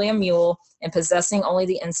is merely a mule and possessing only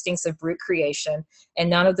the instincts of brute creation and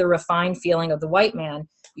none of the refined feeling of the white man.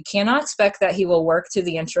 You cannot expect that he will work to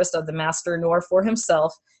the interest of the master nor for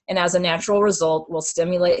himself, and as a natural result will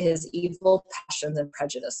stimulate his evil passions and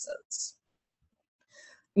prejudices.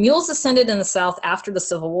 Mules ascended in the South after the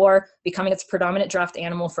Civil War, becoming its predominant draft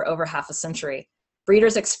animal for over half a century.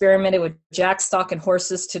 Breeders experimented with jack stock and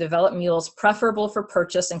horses to develop mules preferable for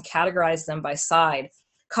purchase and categorized them by side.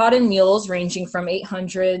 Cotton mules, ranging from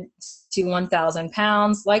 800 to 1,000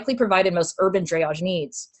 pounds, likely provided most urban drayage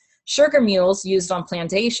needs. Sugar mules used on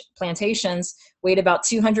plantations weighed about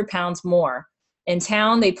 200 pounds more. In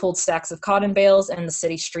town, they pulled stacks of cotton bales and the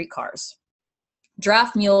city streetcars.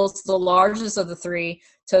 Draft mules, the largest of the three,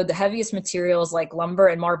 towed the heaviest materials like lumber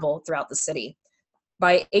and marble throughout the city.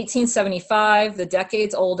 By 1875, the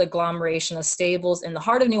decades-old agglomeration of stables in the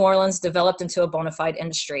heart of New Orleans developed into a bona fide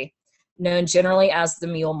industry, known generally as the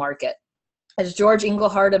mule market. As George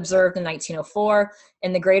Englehart observed in 1904,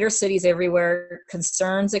 in the greater cities everywhere,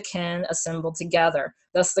 concerns akin assembled together.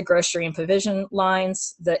 Thus, the grocery and provision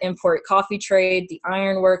lines, the import coffee trade, the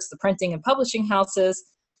ironworks, the printing and publishing houses,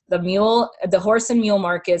 the horse and mule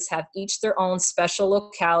markets have each their own special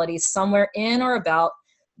localities somewhere in or about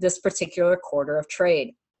this particular quarter of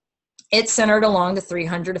trade. It's centered along the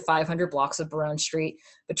 300 to 500 blocks of Baronne Street,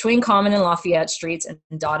 between Common and Lafayette Streets, and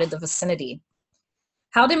dotted the vicinity.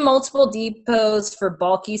 How did multiple depots for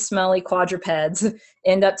bulky, smelly quadrupeds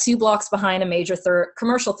end up 2 blocks behind a major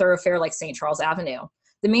commercial thoroughfare like St. Charles Avenue?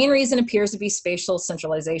 The main reason appears to be spatial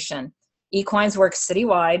centralization. Equines work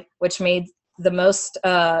citywide, which made the most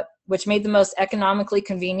economically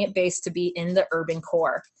convenient base to be in the urban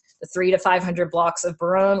core. The 300 to 500 blocks of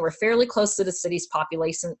Baronne were fairly close to the city's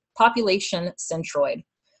population centroid.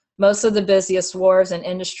 Most of the busiest wharves and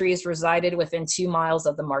industries resided within 2 miles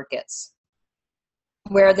of the markets.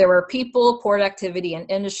 Where there were people, port activity, and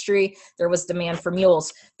industry, there was demand for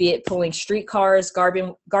mules, be it pulling streetcars,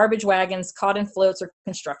 garbage wagons, cotton floats, or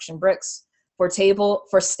construction bricks.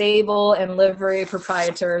 For stable and livery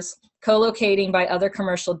proprietors, co-locating by other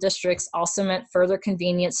commercial districts also meant further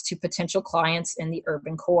convenience to potential clients in the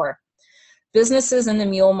urban core. Businesses in the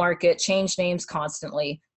mule market changed names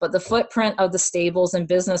constantly, but the footprint of the stables and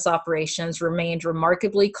business operations remained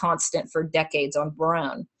remarkably constant for decades on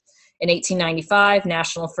Baronne. In 1895,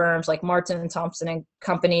 national firms like Martin & Thompson and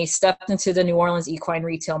Company stepped into the New Orleans equine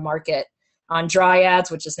retail market. On Dryads,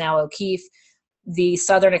 which is now O'Keefe, the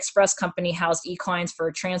Southern Express Company housed equines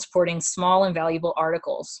for transporting small and valuable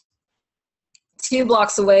articles. 2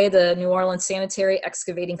 blocks away, the New Orleans Sanitary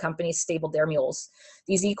Excavating Company stabled their mules.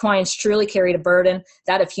 These equines truly carried a burden,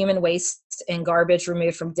 that of human waste and garbage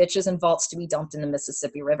removed from ditches and vaults to be dumped in the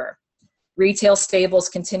Mississippi River. Retail stables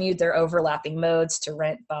continued their overlapping modes to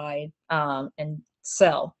rent, buy, and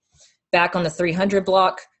sell. Back on the 300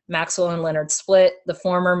 block, Maxwell and Leonard split. The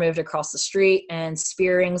former moved across the street, and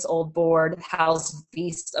Spearing's old board housed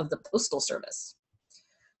beasts of the Postal Service.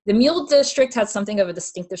 The Mule District had something of a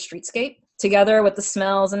distinctive streetscape. Together with the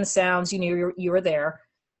smells and the sounds, you knew you were there.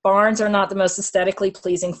 Barns are not the most aesthetically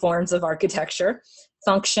pleasing forms of architecture.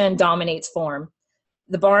 Function dominates form.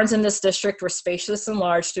 The barns in this district were spacious and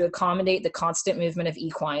large to accommodate the constant movement of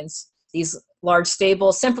equines. These large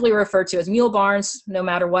stables, simply referred to as mule barns, no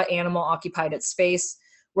matter what animal occupied its space,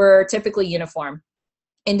 were typically uniform.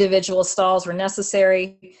 Individual stalls were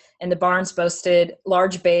necessary, and the barns boasted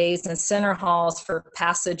large bays and center halls for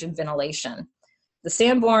passage and ventilation. The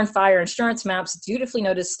Sanborn Fire Insurance maps dutifully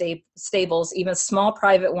noted stables, even small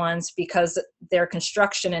private ones, because their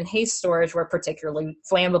construction and hay storage were particularly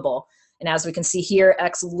flammable. And as we can see here,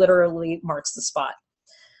 X literally marks the spot.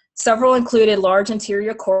 Several included large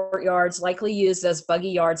interior courtyards, likely used as buggy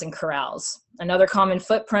yards and corrals. Another common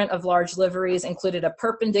footprint of large liveries included a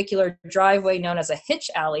perpendicular driveway known as a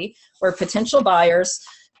hitch alley, where potential buyers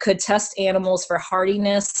could test animals for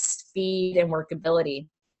hardiness, speed, and workability.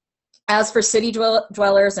 As for city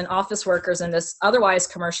dwellers and office workers in this otherwise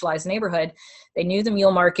commercialized neighborhood, they knew the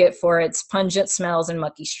mule market for its pungent smells and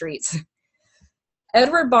mucky streets.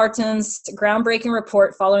 Edward Barton's groundbreaking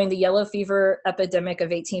report following the yellow fever epidemic of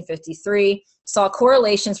 1853 saw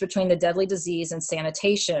correlations between the deadly disease and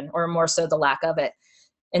sanitation, or more so the lack of it.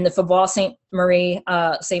 In the Faubourg St. Mary,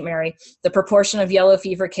 the proportion of yellow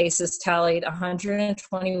fever cases tallied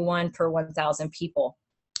 121 per 1,000 people.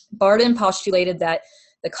 Barton postulated that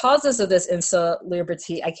the causes of this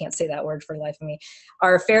insalubrity, I can't say that word for the life of me,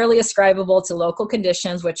 are fairly ascribable to local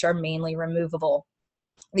conditions which are mainly removable.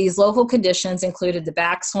 These local conditions included the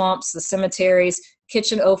back swamps, the cemeteries,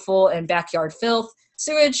 kitchen offal and backyard filth,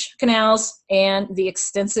 sewage, canals, and the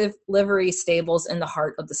extensive livery stables in the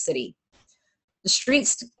heart of the city. The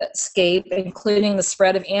streetscape, including the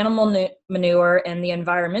spread of animal manure and the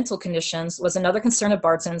environmental conditions, was another concern of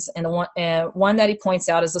Barton's, and one that he points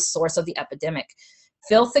out as the source of the epidemic.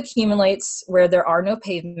 Filth accumulates where there are no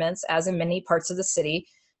pavements, as in many parts of the city,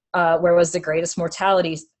 where was the greatest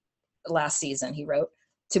mortality last season, he wrote.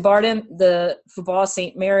 To Barton, the Faubourg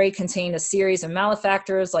St. Mary contained a series of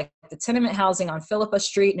malefactors like the tenement housing on Philippa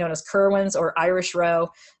Street, known as Kerwin's or Irish Row,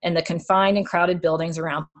 and the confined and crowded buildings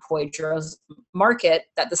around Poydras Market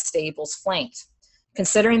that the stables flanked.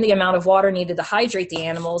 Considering the amount of water needed to hydrate the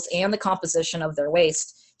animals and the composition of their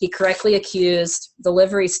waste, he correctly accused the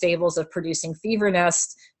livery stables of producing fever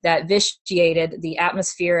nests that vitiated the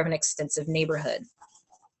atmosphere of an extensive neighborhood.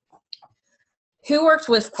 Who worked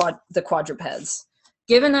with the quadrupeds?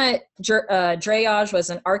 Given that drayage was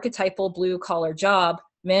an archetypal blue-collar job,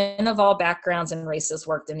 men of all backgrounds and races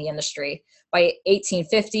worked in the industry. By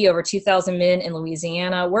 1850, over 2,000 men in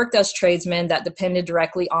Louisiana worked as tradesmen that depended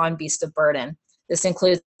directly on beasts of burden. This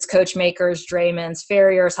includes coachmakers, draymen,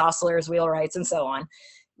 farriers, hostlers, wheelwrights, and so on.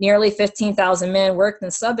 Nearly 15,000 men worked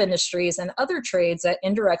in sub-industries and other trades that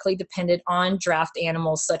indirectly depended on draft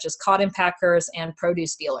animals such as cotton packers and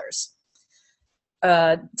produce dealers.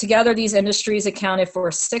 Together, these industries accounted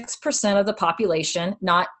for 6% of the population,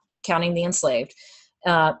 not counting the enslaved,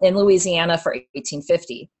 in Louisiana for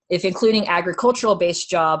 1850. If including agricultural-based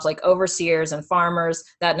jobs like overseers and farmers,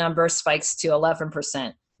 that number spikes to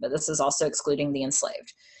 11%, but this is also excluding the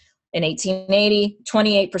enslaved. In 1880,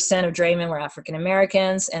 28% of draymen were African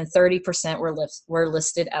Americans and 30% were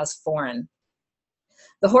listed as foreign.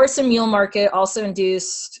 The horse and mule market also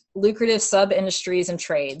induced lucrative sub-industries and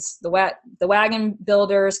trades. The wagon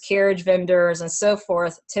builders, carriage vendors, and so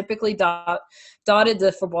forth typically dotted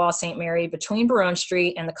the Faubourg St. Mary between Baronne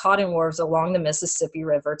Street and the cotton wharves along the Mississippi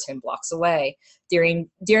River 10 blocks away during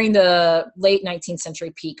the late 19th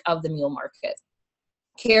century peak of the mule market.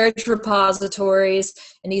 Carriage repositories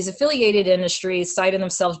and these affiliated industries cited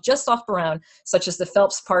themselves just off Baronne, such as the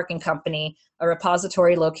Phelps Parking Company, a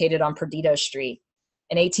repository located on Perdido Street.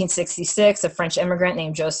 In 1866, a French immigrant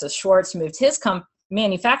named Joseph Schwartz moved his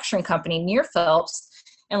manufacturing company near Phelps,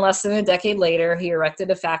 and less than a decade later, he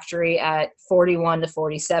erected a factory at 41 to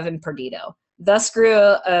 47 Perdido. Thus grew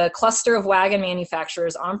a cluster of wagon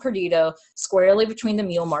manufacturers on Perdido, squarely between the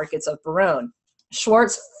mule markets of Baronne.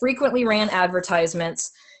 Schwartz frequently ran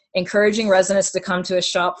advertisements encouraging residents to come to his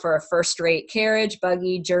shop for a first-rate carriage,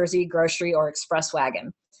 buggy, jersey, grocery, or express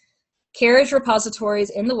wagon. Carriage repositories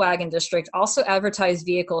in the wagon district also advertised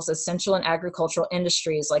vehicles essential in agricultural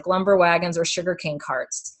industries like lumber wagons or sugarcane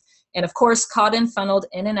carts. And of course, cotton funneled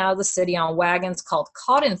in and out of the city on wagons called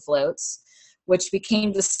cotton floats, which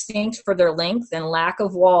became distinct for their length and lack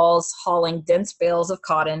of walls hauling dense bales of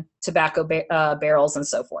cotton, tobacco barrels, and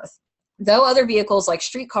so forth. Though other vehicles like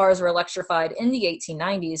streetcars were electrified in the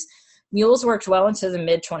 1890s, mules worked well into the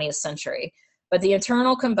mid-20th century. But the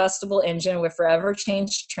internal combustible engine would forever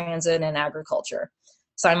change transit and agriculture.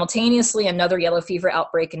 Simultaneously, another yellow fever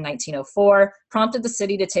outbreak in 1904 prompted the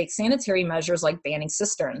city to take sanitary measures like banning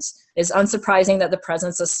cisterns. It is unsurprising that the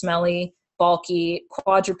presence of smelly, bulky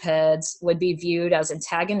quadrupeds would be viewed as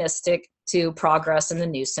antagonistic to progress in the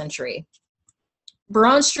new century.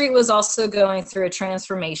 Baronne Street was also going through a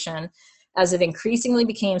transformation as it increasingly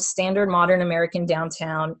became standard modern American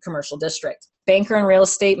downtown commercial district. Banker and real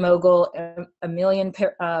estate mogul Emilian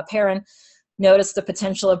Perrin noticed the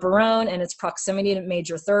potential of Baronne and its proximity to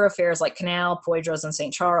major thoroughfares like Canal, Poydras, and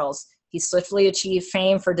St. Charles. He swiftly achieved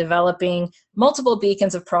fame for developing multiple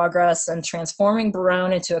beacons of progress and transforming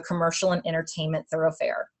Baronne into a commercial and entertainment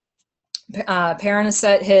thoroughfare. Perrin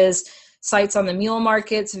set his sights on the mule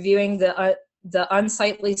markets, viewing the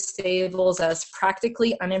unsightly stables as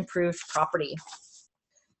practically unimproved property.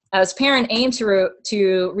 As Perrin aimed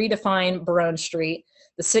to redefine Baronne Street,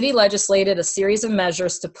 the city legislated a series of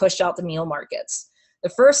measures to push out the mule markets. The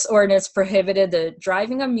first ordinance prohibited the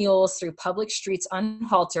driving of mules through public streets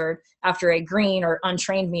unhaltered after a green or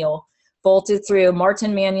untrained mule bolted through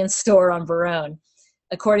Martin Mannion's store on Barone.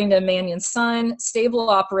 According to Mannion's son, stable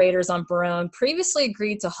operators on Barone previously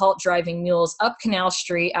agreed to halt driving mules up Canal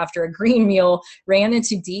Street after a green mule ran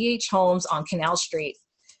into D.H. Holmes on Canal Street.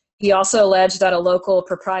 He also alleged that a local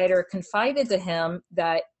proprietor confided to him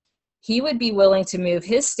that he would be willing to move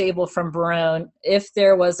his stable from Barone if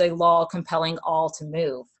there was a law compelling all to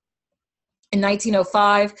move. In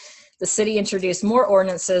 1905, the city introduced more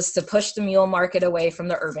ordinances to push the mule market away from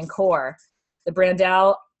the urban core. The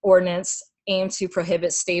Brandau Ordinance aimed to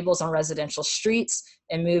prohibit stables on residential streets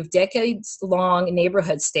and move decades-long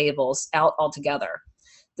neighborhood stables out altogether.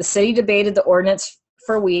 The city debated the ordinance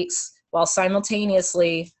for weeks, while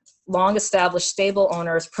simultaneously long-established stable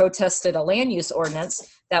owners protested a land use ordinance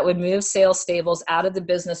that would move sale stables out of the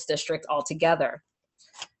business district altogether.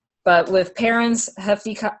 But with Perrin's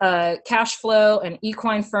hefty cash flow, an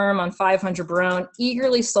equine firm on 500 Barone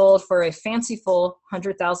eagerly sold for a fanciful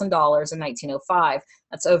 $100,000 in 1905.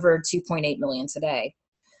 That's over $2.8 million today.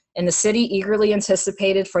 And the city eagerly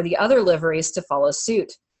anticipated for the other liveries to follow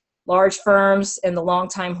suit. Large firms and the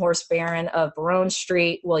longtime horse baron of Barone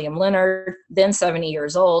Street, William Leonard, then 70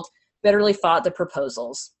 years old, bitterly fought the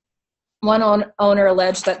proposals. One owner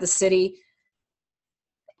alleged that the city,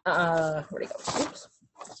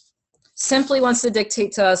 simply wants to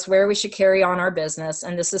dictate to us where we should carry on our business,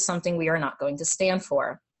 and this is something we are not going to stand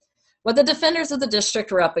for. What the defenders of the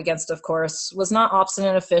district were up against, of course, was not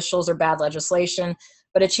obstinate officials or bad legislation,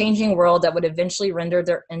 but a changing world that would eventually render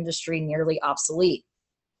their industry nearly obsolete.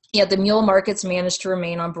 Yet the mule markets managed to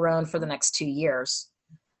remain on Barone for the next 2 years.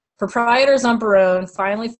 Proprietors on Barone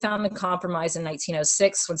finally found a compromise in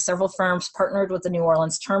 1906 when several firms partnered with the New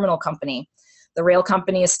Orleans Terminal Company. The rail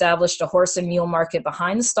company established a horse and mule market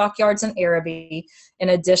behind the stockyards in Araby, in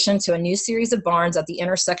addition to a new series of barns at the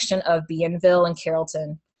intersection of Bienville and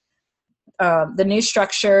Carrollton. The new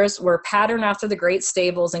structures were patterned after the great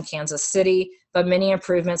stables in Kansas City, but many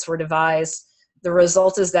improvements were devised. The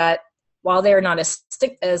result is that while they are not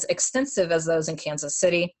as extensive as those in Kansas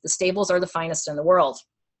City, the stables are the finest in the world.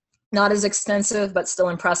 Not as extensive, but still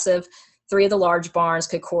impressive, 3 of the large barns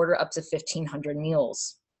could quarter up to 1,500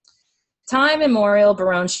 mules. Time immemorial,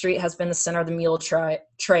 Barone Street has been the center of the mule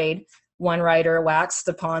trade. One writer waxed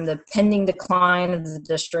upon the pending decline of the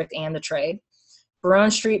district and the trade.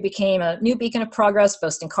 Barone Street became a new beacon of progress,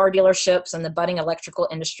 boasting car dealerships and the budding electrical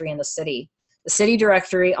industry in the city. The city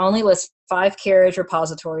directory only lists 5 carriage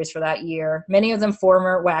repositories for that year. Many of them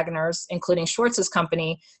former wagoners, including Schwartz's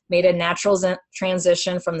company, made a natural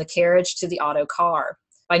transition from the carriage to the auto car.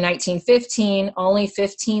 By 1915, only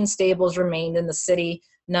 15 stables remained in the city,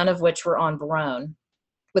 none of which were on Barone.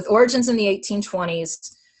 With origins in the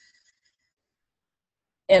 1820s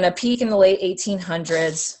and a peak in the late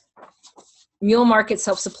 1800s, mule markets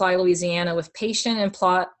helped supply Louisiana with patient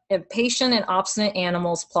and obstinate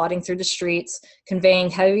animals plodding through the streets, conveying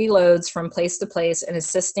heavy loads from place to place and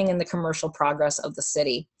assisting in the commercial progress of the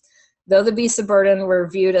city. Though the beasts of burden were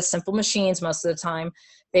viewed as simple machines most of the time,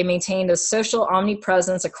 they maintained a social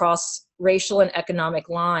omnipresence across racial and economic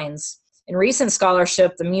lines. In recent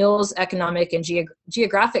scholarship, the mules' economic and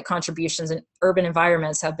geographic contributions in urban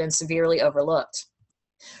environments have been severely overlooked.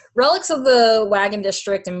 Relics of the wagon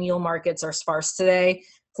district and mule markets are sparse today.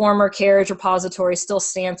 Former carriage repositories still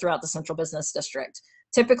stand throughout the central business district.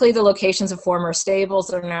 Typically, the locations of former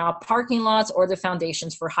stables are now parking lots or the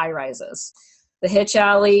foundations for high-rises. The hitch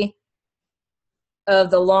alley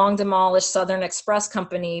of the long-demolished Southern Express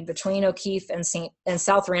Company between O'Keefe and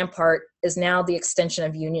South Rampart is now the extension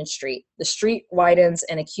of Union Street. The street widens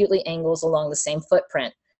and acutely angles along the same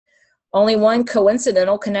footprint. Only one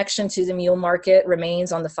coincidental connection to the mule market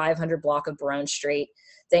remains on the 500 block of Barone Street,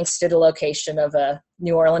 thanks to the location of a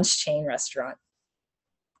New Orleans chain restaurant.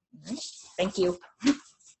 Thank you.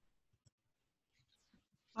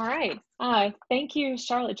 All right. Thank you,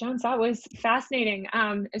 Charlotte Jones. That was fascinating.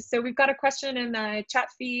 So we've got a question in the chat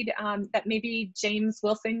feed that maybe James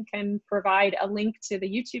Wilson can provide a link to the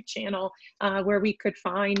YouTube channel where we could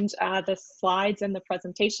find the slides and the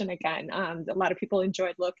presentation again. A lot of people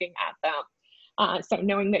enjoyed looking at them. So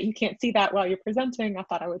knowing that you can't see that while you're presenting, I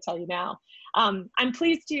thought I would tell you now. I'm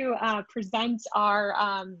pleased to present our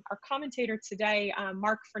commentator today,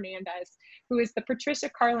 Mark Fernandez, who is the Patricia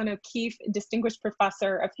Carlin O'Keefe Distinguished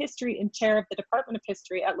Professor of History and Chair of the Department of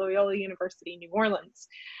History at Loyola University, New Orleans.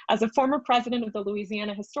 As a former president of the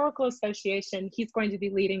Louisiana Historical Association, he's going to be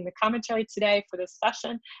leading the commentary today for this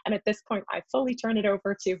session. And at this point, I fully turn it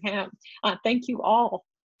over to him. Thank you all.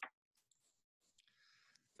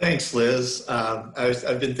 Thanks, Liz.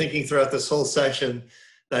 I've been thinking throughout this whole session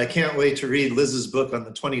that I can't wait to read Liz's book on the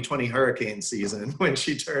 2020 hurricane season when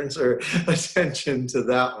she turns her attention to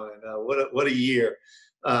that one. What a year.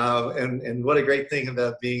 And what a great thing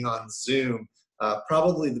about being on Zoom.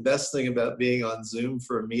 Probably the best thing about being on Zoom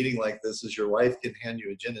for a meeting like this is your wife can hand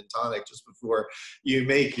you a gin and tonic just before you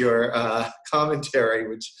make your commentary,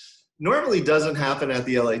 which normally doesn't happen at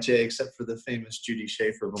the LHA except for the famous Judy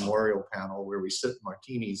Schaefer Memorial Panel where we sip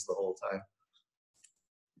martinis the whole time.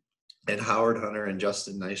 And Howard Hunter and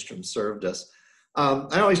Justin Nystrom served us.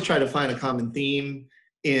 I always try to find a common theme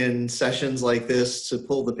in sessions like this to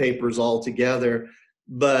pull the papers all together,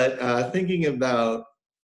 but thinking about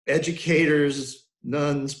educators,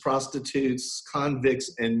 nuns, prostitutes,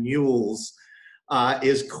 convicts, and mules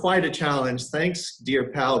is quite a challenge. Thanks, dear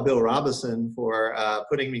pal Bill Robison, for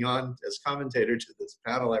putting me on as commentator to this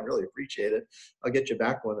panel. I really appreciate it. I'll get you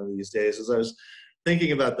back one of these days. As I was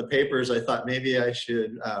thinking about the papers, I thought maybe I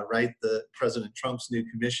should write the President Trump's new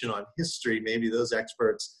commission on history. Maybe those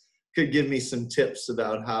experts could give me some tips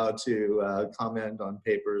about how to comment on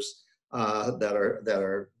papers that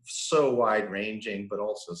are so wide-ranging, but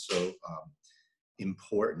also so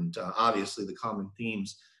important. Obviously, the common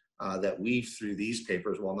themes that weave through these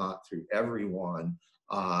papers, while not through everyone,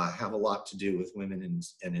 have a lot to do with women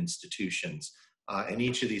and institutions. And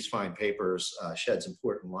each of these fine papers sheds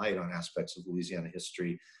important light on aspects of Louisiana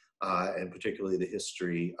history, and particularly the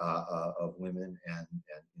history of women and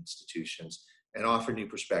institutions, and offer new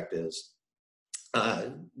perspectives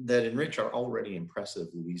that enrich our already impressive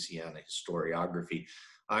Louisiana historiography.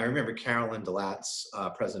 I remember Carolyn Delat's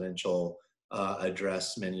presidential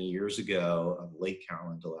address many years ago, late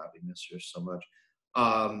Carolyn Delat, we miss her so much.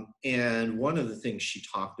 And one of the things she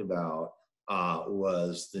talked about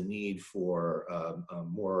was the need for a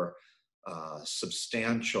more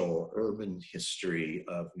substantial urban history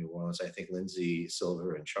of New Orleans. I think Lindsay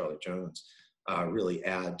Silver and Charlie Jones really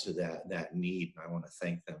add to that need, and I want to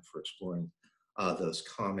thank them for exploring those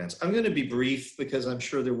comments. I'm going to be brief because I'm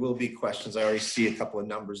sure there will be questions. I already see a couple of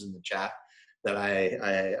numbers in the chat that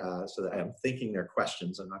so that I'm thinking they're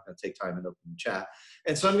questions. I'm not going to take time and open the chat.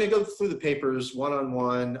 And so I'm going to go through the papers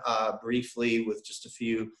one-on-one briefly with just a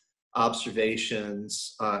few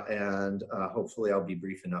observations, and hopefully I'll be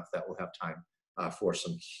brief enough that we'll have time for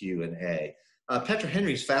some Q&A. Petra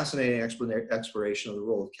Hendry's fascinating exploration of the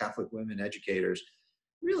role of Catholic women educators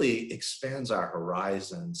really expands our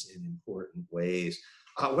horizons in important ways.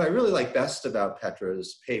 What I really like best about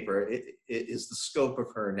Petra's paper is the scope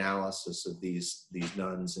of her analysis of these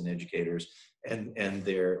nuns and educators and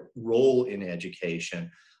their role in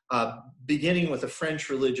education. Beginning with a French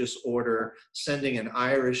religious order, sending an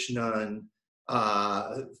Irish nun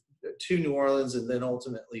to New Orleans and then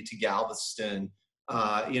ultimately to Galveston,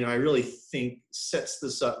 I really think sets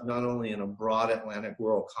this up not only in a broad Atlantic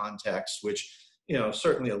world context, which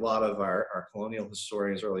certainly a lot of our colonial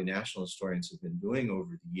historians, early national historians have been doing over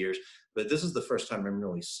the years, but this is the first time I'm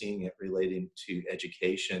really seeing it relating to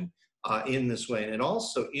education in this way. And it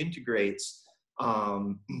also integrates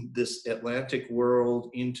this Atlantic world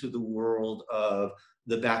into the world of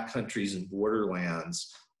the backcountries and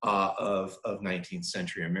borderlands of 19th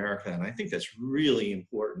century America. And I think that's really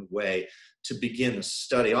important way to begin a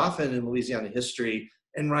study. Often in Louisiana history,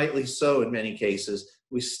 and rightly so in many cases,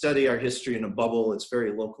 we study our history in a bubble. It's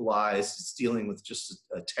very localized. It's dealing with just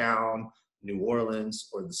a town, New Orleans,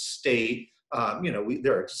 or the state.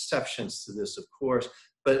 There are exceptions to this, of course,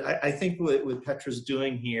 but I think what Petra's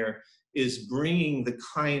doing here is bringing the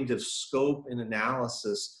kind of scope and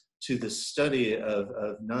analysis to the study of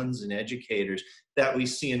nuns and educators that we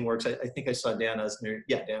see in works. I think I saw Dan Usner.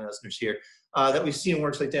 Yeah, Dan Usner's here. That we see in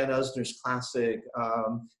works like Dan Usner's classic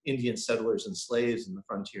Indian Settlers and Slaves in the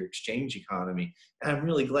Frontier Exchange Economy. And I'm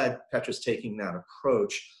really glad Petra's taking that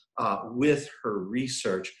approach with her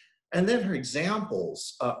research. And then her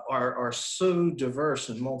examples are so diverse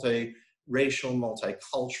and multiracial,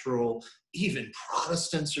 multicultural. Even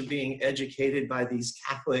Protestants are being educated by these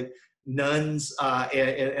Catholic nuns.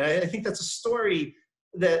 And I think that's a story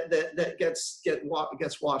that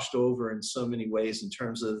gets washed over in so many ways in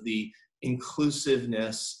terms of the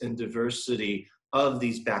inclusiveness and diversity of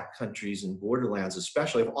these backcountries and borderlands,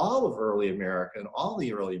 especially of all of early America and all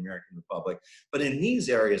the early American Republic, but in these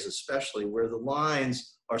areas especially where the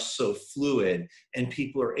lines are so fluid and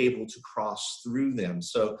people are able to cross through them.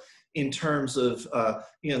 So in terms of, I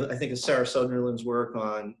think of Sarah Sutherland's work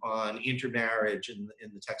on intermarriage in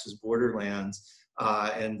the Texas borderlands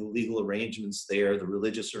and the legal arrangements there, the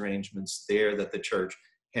religious arrangements there that the church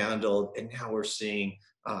handled, and now we're seeing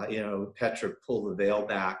Petra pull the veil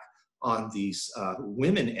back on these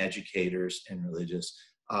women educators and religious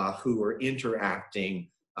who are interacting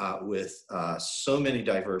with so many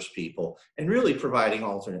diverse people, and really providing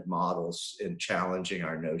alternate models and challenging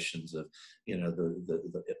our notions of, you know,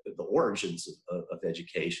 the origins of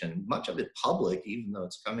education, much of it public, even though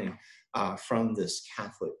it's coming from this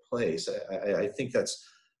Catholic place. I think that's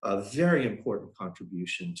a very important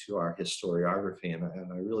contribution to our historiography, and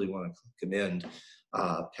I really want to commend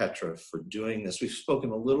Petra for doing this. We've spoken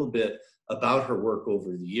a little bit about her work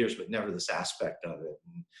over the years, but never this aspect of it.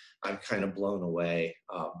 And I'm kind of blown away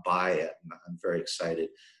by it, and I'm very excited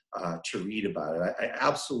to read about it. I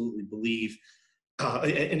absolutely believe,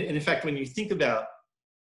 and in fact, when you think about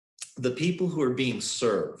the people who are being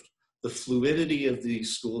served, the fluidity of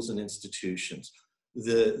these schools and institutions,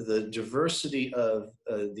 the diversity of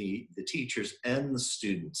the teachers and the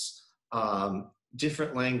students,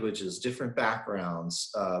 different languages, different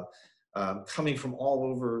backgrounds, coming from all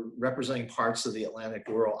over, representing parts of the Atlantic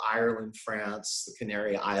world, Ireland, France, the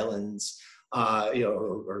Canary Islands, you know,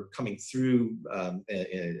 or coming through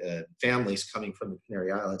families coming from the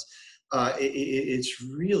Canary Islands. It's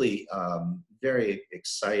really very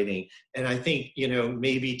exciting. And I think, you know,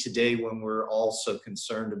 maybe today when we're all so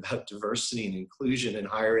concerned about diversity and inclusion in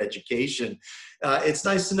higher education, it's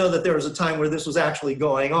nice to know that there was a time where this was actually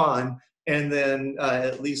going on. And then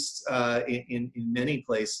at least in many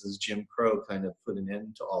places, Jim Crow kind of put an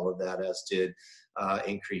end to all of that, as did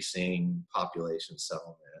increasing population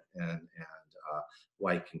settlement and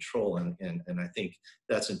white control. And I think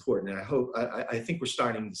that's important. And I think we're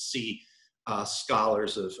starting to see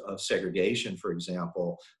scholars of segregation, for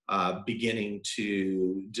example, beginning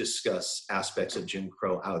to discuss aspects of Jim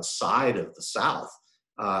Crow outside of the South.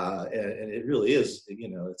 And it really is, you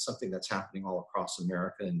know, it's something that's happening all across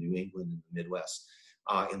America, in New England, in the Midwest,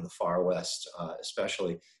 in the far West,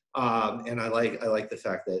 especially. And I like the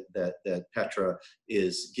fact that Petra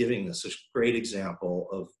is giving us a great example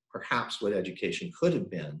of perhaps what education could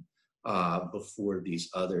have been before these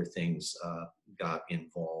other things got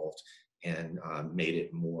involved and made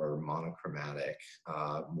it more monochromatic,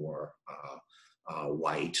 more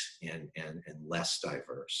white and less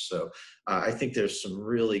diverse. So I think there's some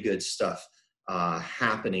really good stuff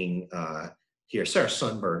happening here. Sarah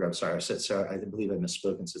Sundberg, I'm sorry, I said Sarah, I believe I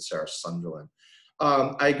misspoke and said Sarah Sunderland.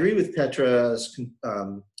 I agree with Petra's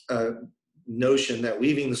notion that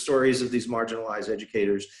weaving the stories of these marginalized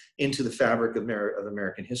educators into the fabric of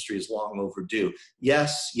American history is long overdue.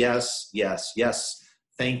 Yes, yes, yes, yes.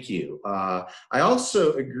 Thank you. I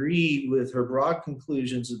also agree with her broad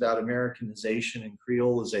conclusions about Americanization and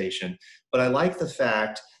Creolization, but I like the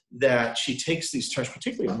fact that she takes these terms,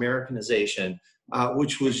 particularly Americanization,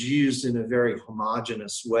 which was used in a very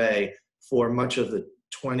homogenous way for much of the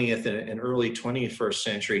 20th and early 21st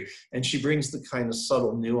century, and she brings the kind of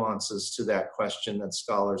subtle nuances to that question that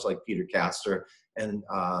scholars like Peter Castor and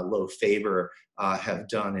Lo Faber have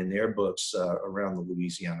done in their books around the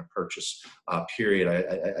Louisiana Purchase period.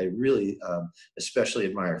 I really especially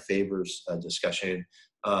admire Faber's discussion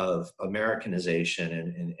of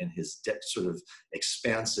Americanization and his sort of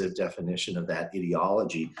expansive definition of that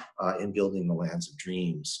ideology in building the lands of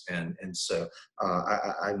dreams. And so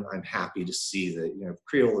I'm happy to see that, you know,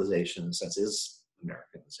 Creolization in a sense is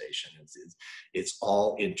Americanization. It's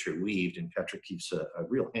all interweaved, and Petra keeps a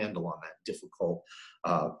real handle on that difficult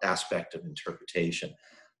aspect of interpretation.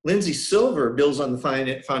 Lindsay Silver builds on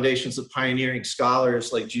the foundations of pioneering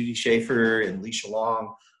scholars like Judy Schaefer and Leisha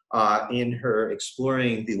Long in her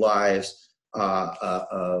exploring the lives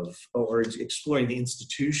or exploring the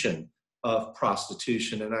institution of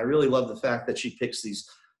prostitution. And I really love the fact that she picks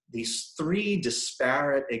these three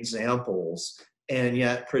disparate examples and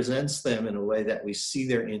yet presents them in a way that we see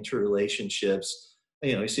their interrelationships.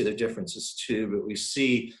 You know, we see their differences too, but we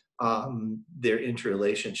see their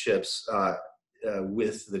interrelationships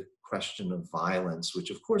with the question of violence, which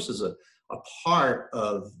of course is a part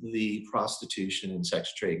of the prostitution and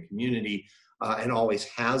sex trade community and always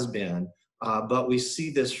has been. But we see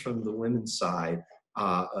this from the women's side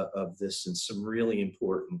of this in some really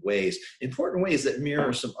important ways that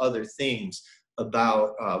mirror some other things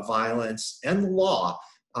about violence and the law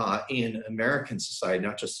in American society,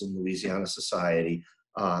 not just in Louisiana society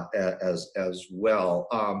as well.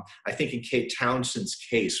 I think in Kate Townsend's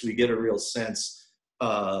case, we get a real sense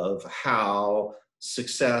of how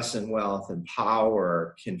success and wealth and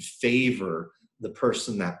power can favor the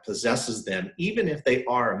person that possesses them, even if they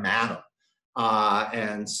are a madam.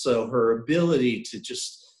 And so her ability to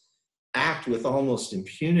just act with almost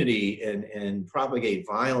impunity and propagate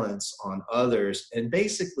violence on others and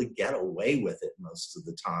basically get away with it most of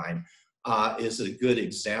the time is a good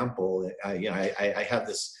example. I have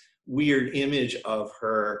this weird image of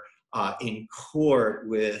her in court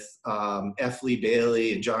with F. Lee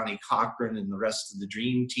Bailey and Johnny Cochran and the rest of the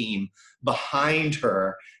dream team behind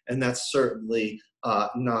her. And that's certainly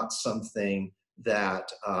not something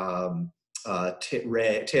that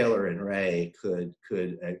Taylor and Ray could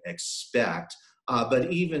expect.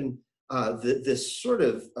 But even this sort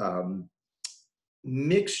of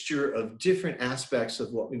mixture of different aspects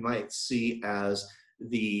of what we might see as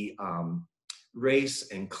the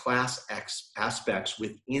race and class aspects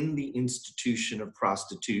within the institution of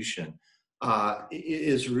prostitution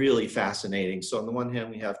is really fascinating. So on the one hand,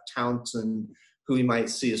 we have Townsend, who we might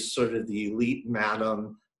see as sort of the elite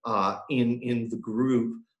madam in the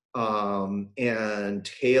group, and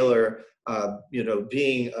Taylor,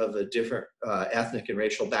 being of a different ethnic and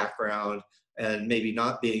racial background and maybe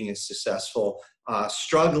not being as successful,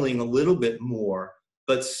 struggling a little bit more,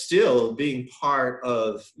 but still being part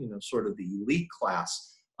of, sort of the elite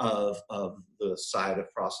class of the side of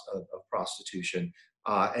prostitution,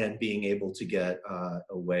 and being able to get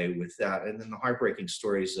away with that. And then the heartbreaking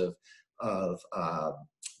stories of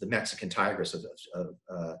the Mexican tigress, of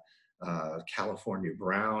California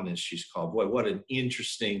Brown, as she's called. Boy, what an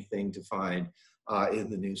interesting thing to find in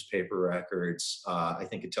the newspaper records. I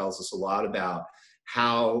think it tells us a lot about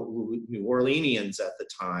how New Orleanians at the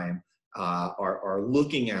time are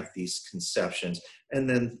looking at these conceptions. And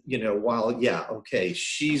then, while,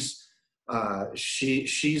 she's a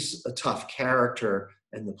tough character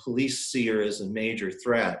and the police see her as a major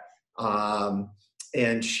threat,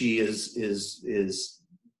 and she is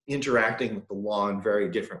interacting with the law in very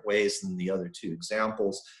different ways than the other two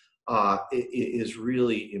examples, is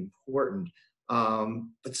really important.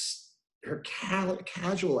 But her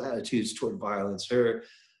casual attitudes toward violence, her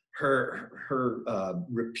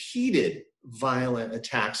repeated violent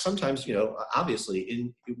attacks, sometimes,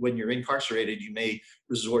 obviously when you're incarcerated, you may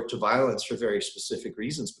resort to violence for very specific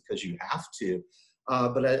reasons because you have to.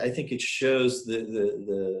 But I think it shows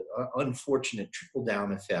the unfortunate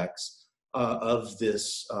trickle-down effects of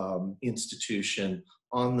this institution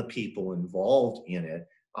on the people involved in it.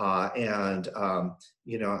 I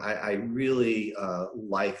really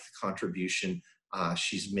like the contribution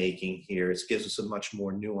she's making here. It gives us a much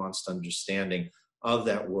more nuanced understanding of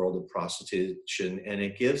that world of prostitution, and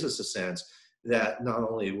it gives us a sense that not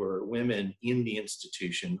only were women in the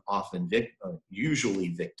institution often usually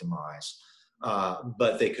victimized,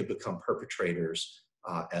 but they could become perpetrators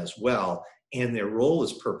as well. And their role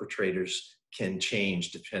as perpetrators can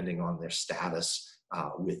change depending on their status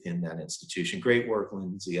within that institution. Great work,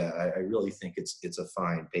 Lindsay. I really think it's a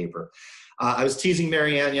fine paper. I was teasing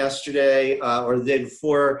Marianne yesterday, or the day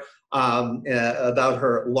before, about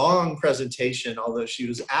her long presentation, although she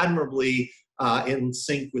was admirably in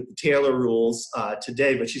sync with the Taylor rules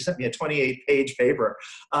today, but she sent me a 28-page paper.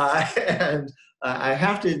 And I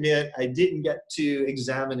have to admit, I didn't get to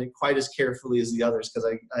examine it quite as carefully as the others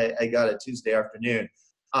because I got it Tuesday afternoon.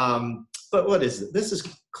 But what is it? This is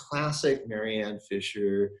classic Marianne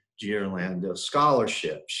Fisher-Giordano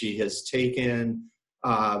scholarship. She has taken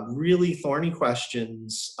really thorny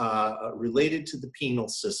questions related to the penal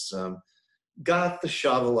system, got the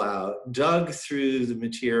shovel out, dug through the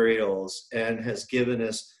materials, and has given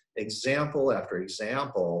us example after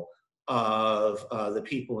example of the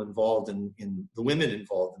people involved in the women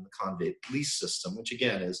involved in the convict lease system, which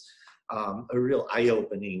again is a real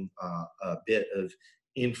eye-opening bit of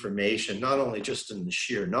information, not only just in the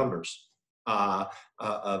sheer numbers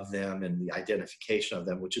of them and the identification of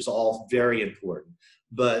them, which is all very important,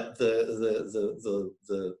 but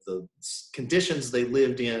the conditions they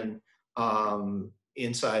lived in,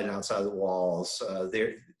 inside and outside the walls,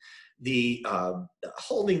 the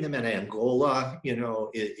holding them in Angola,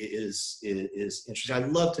 is interesting. I'd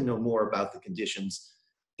love to know more about the conditions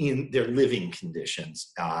in their living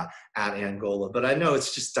conditions at Angola, but I know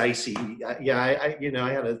it's just dicey. I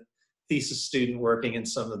had a thesis student working in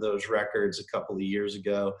some of those records a couple of years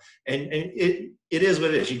ago, and it is what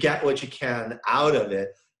it is. You get what you can out of it,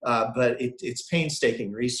 but it's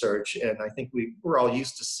painstaking research, and I think we're all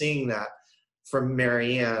used to seeing that from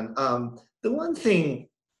Marianne. The one thing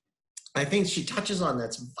I think she touches on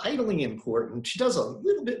that's vitally important, she does a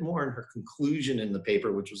little bit more in her conclusion in the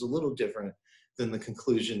paper, which was a little different than the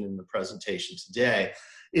conclusion in the presentation today,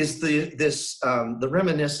 is the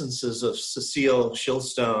reminiscences of Cecile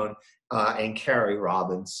Shilstone and Carrie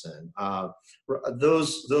Robinson.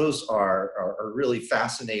 Those are really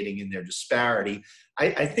fascinating in their disparity.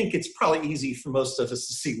 I think it's probably easy for most of us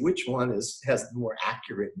to see which one has the more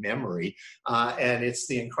accurate memory, and it's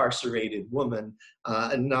the incarcerated woman,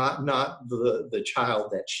 and not the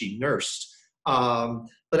child that she nursed.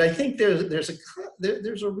 But I think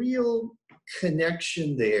there's a real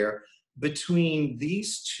connection there between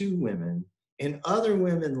these two women and other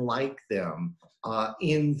women like them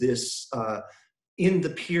in this in the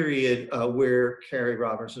period where Carrie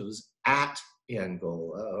Robertson was at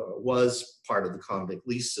Angola, was part of the convict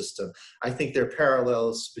lease system. I think there are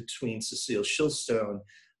parallels between Cecile Shilstone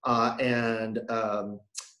and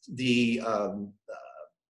the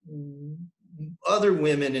other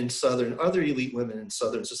women in other elite women in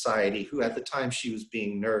Southern society who at the time she was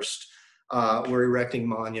being nursed were erecting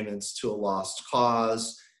monuments to a lost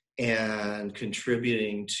cause and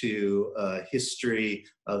contributing to a history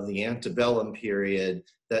of the antebellum period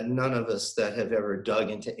that none of us that have ever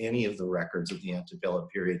dug into any of the records of the antebellum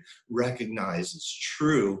period recognize as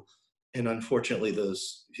true. And unfortunately,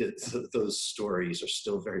 those stories are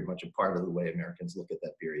still very much a part of the way Americans look at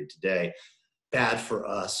that period today. Bad for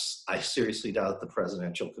us. I seriously doubt the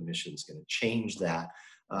Presidential Commission is going to change that.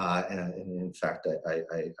 And in fact, I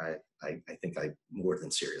think I more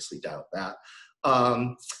than seriously doubt that.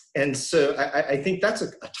 And so I think that's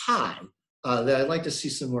a tie that I'd like to see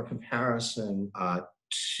some more comparison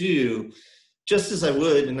to, just as I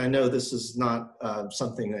would, and I know this is not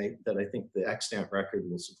something that I think the extant record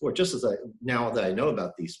will support, just as now that I know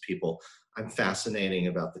about these people, I'm fascinating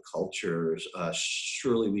about the cultures.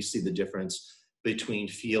 Surely we see the difference between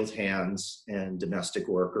field hands and domestic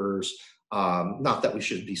workers. Not that we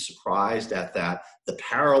should be surprised at that. The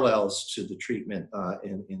parallels to the treatment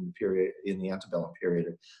in the period, in the antebellum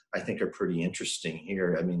period, I think are pretty interesting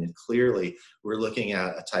here. I mean, clearly we're looking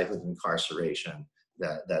at a type of incarceration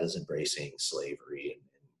that is embracing slavery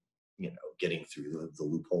and getting through the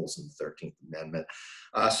loopholes in the 13th Amendment.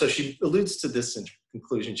 So she alludes to this in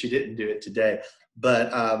conclusion. She didn't do it today,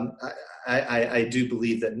 but I do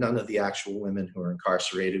believe that none of the actual women who are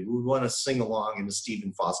incarcerated would want to sing along in a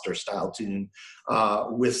Stephen Foster style tune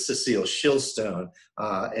with Cecile Shilstone.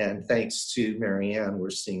 And thanks to Marianne, we're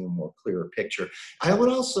seeing a more clearer picture. I would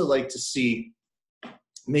also like to see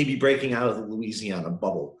maybe breaking out of the Louisiana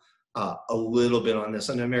bubble a little bit on this.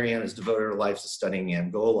 I know Marianne has devoted her life to studying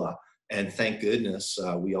Angola, and thank goodness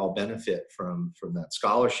we all benefit from that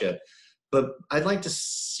scholarship. But I'd like to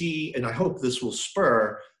see, and I hope this will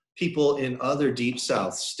spur people in other Deep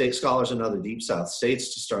South states, scholars in other Deep South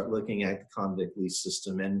states, to start looking at the convict lease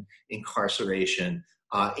system and incarceration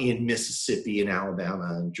in Mississippi and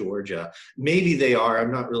Alabama and Georgia. Maybe they are.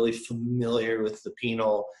 I'm not really familiar with the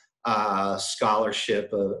penal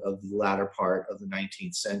scholarship of the latter part of the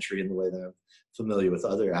 19th century in the way that I'm familiar with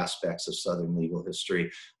other aspects of Southern legal history.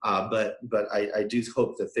 But I do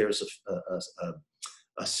hope that there's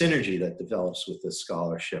a synergy that develops with this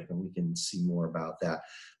scholarship, and we can see more about that.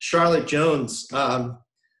 Charlotte Jones, I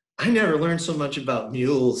never learned so much about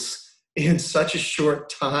mules in such a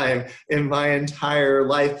short time in my entire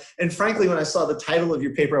life. And frankly, when I saw the title of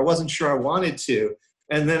your paper, I wasn't sure I wanted to.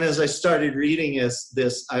 And then as I started reading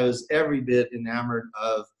this, I was every bit enamored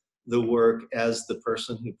of the work as the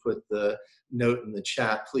person who put the note in the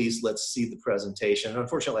chat, please let's see the presentation. And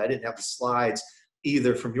unfortunately, I didn't have the slides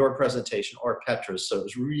either from your presentation or Petra's, so it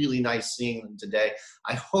was really nice seeing them today.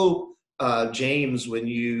 I hope, James, when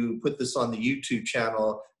you put this on the YouTube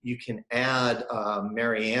channel, you can add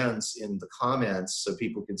Marianne's in the comments so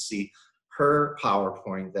people can see her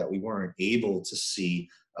PowerPoint that we weren't able to see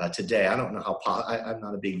today. I don't know how, I'm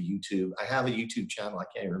not a big YouTube. I have a YouTube channel. I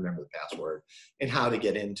can't even remember the password and how to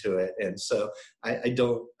get into it. And so I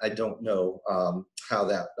don't know how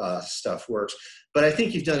that stuff works. But I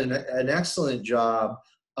think you've done an excellent job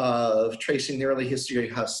of tracing the early history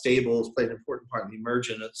of how stables played an important part in the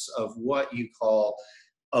emergence of what you call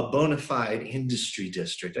a bona fide industry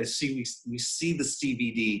district. I see we see the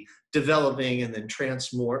CBD developing and then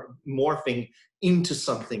morphing into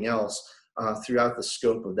something else throughout the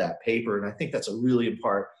scope of that paper. And I think that's a really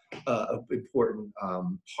important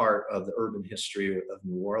part of the urban history of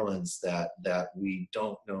New Orleans that we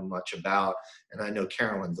don't know much about. And I know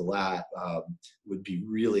Carolyn Delatte would be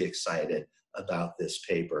really excited about this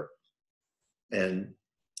paper. And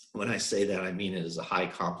when I say that, I mean it as a high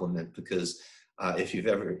compliment, because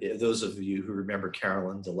if those of you who remember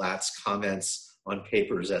Carolyn Delatte's comments on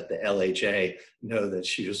papers at the LHA know that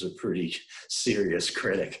she was a pretty serious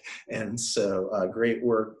critic. And so great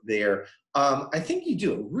work there. I think you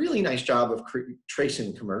do a really nice job of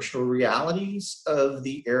tracing commercial realities of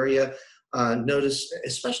the area. Notice,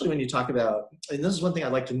 especially when you talk about, and this is one thing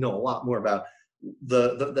I'd like to know a lot more about,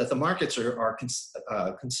 that the markets are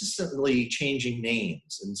consistently changing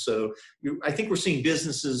names. And so I think we're seeing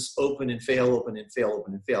businesses open and fail, open and fail,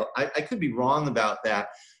 open and fail. I could be wrong about that,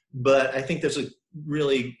 but I think there's a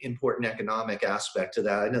really important economic aspect to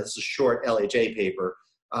that. I know this is a short LHA paper,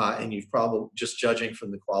 And you've probably, just judging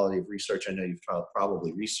from the quality of research, I know you've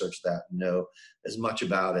probably researched that and know as much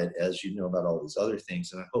about it as you know about all these other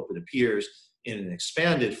things. And I hope it appears in an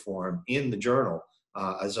expanded form in the journal,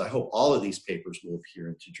 as I hope all of these papers will appear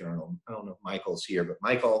into journal. I don't know if Michael's here, but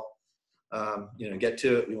Michael, get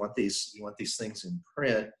to it. We want these things in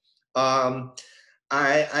print.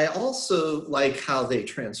 I also like how they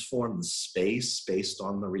transform the space based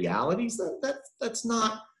on the realities. That's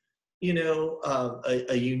not,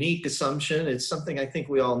 a unique assumption. It's something I think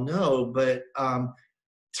we all know, but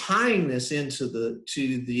tying this into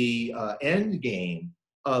the end game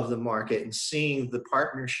of the market and seeing the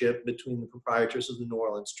partnership between the proprietors of the New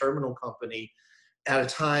Orleans Terminal Company at a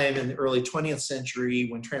time in the early 20th century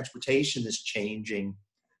when transportation is changing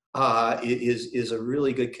is a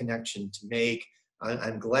really good connection to make.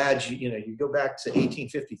 I'm glad you go back to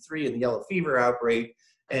 1853 and the yellow fever outbreak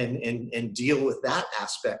and deal with that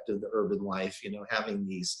aspect of the urban life, having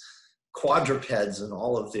these quadrupeds and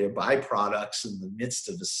all of their byproducts in the midst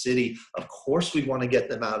of the city. Of course, we want to get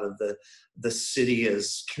them out of the city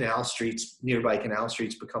as nearby canal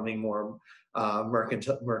streets becoming more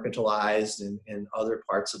mercantilized and other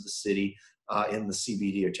parts of the city in the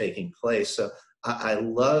CBD are taking place. So I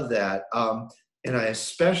love that. And I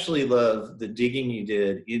especially love the digging you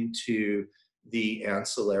did into the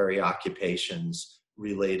ancillary occupations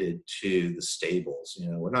related to the stables.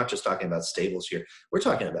 We're not just talking about stables here. We're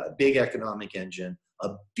talking about a big economic engine,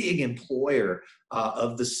 a big employer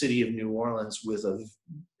of the city of New Orleans with an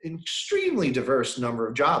extremely diverse number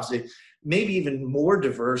of jobs. Maybe even more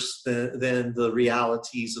diverse than the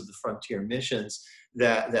realities of the frontier missions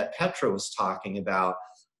that Petra was talking about.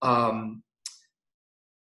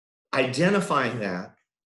 Identifying that,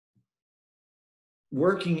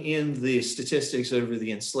 working in the statistics over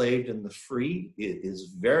the enslaved and the free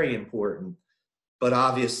is very important. But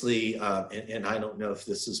obviously, and I don't know if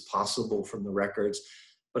this is possible from the records,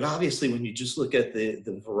 but obviously when you just look at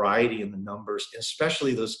the variety and the numbers,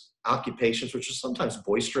 especially those occupations, which are sometimes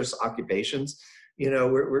boisterous occupations,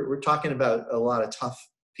 we're talking about a lot of tough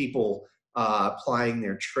people applying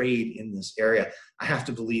their trade in this area. I have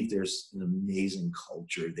to believe there's an amazing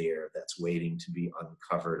culture there that's waiting to be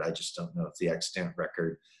uncovered. I just don't know if the extant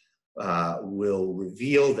record will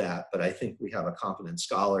reveal that, but I think we have a competent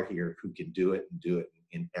scholar here who can do it and do it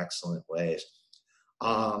in excellent ways.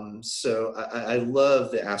 So I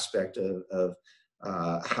love the aspect of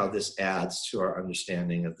how this adds to our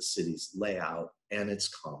understanding of the city's layout and its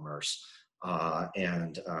commerce.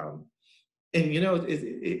 And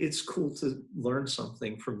it's cool to learn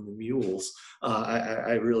something from the Mules.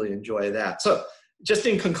 I really enjoy that. So just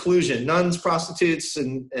in conclusion, nuns, prostitutes,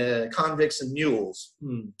 and convicts and mules.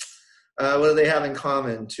 What do they have in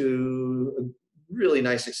common? To a really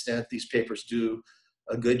nice extent, these papers do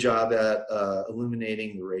a good job at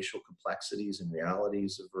illuminating the racial complexities and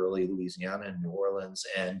realities of early Louisiana and New Orleans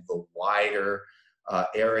and the wider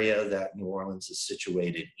area that New Orleans is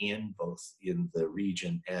situated in, both in the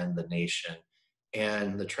region and the nation,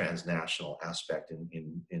 and the transnational aspect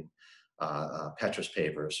in Petra's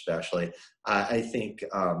paper especially. I think,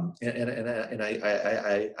 and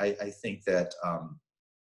I think that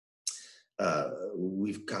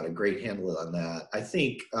we've got a great handle on that. I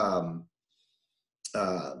think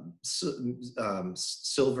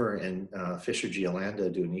Silver and Fisher-Giordano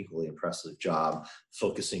do an equally impressive job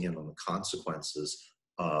focusing in on the consequences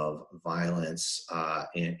of violence,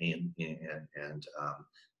 and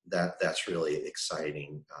that's really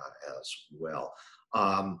exciting as well.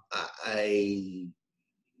 I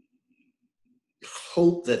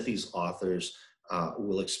hope that these authors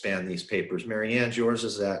will expand these papers. Marianne, yours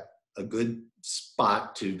is at a good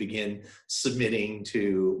spot to begin submitting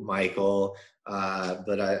to Michael,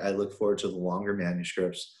 but I look forward to the longer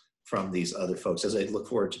manuscripts from these other folks, as I look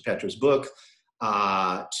forward to Petra's book,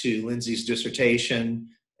 to Lindsay's dissertation,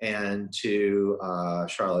 and to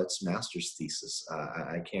Charlotte's master's thesis.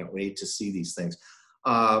 I can't wait to see these things.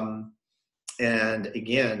 And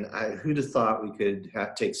again, who'd have thought we could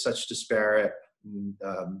take such disparate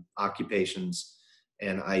occupations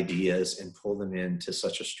and ideas and pull them into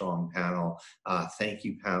such a strong panel. Thank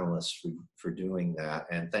you, panelists, for doing that.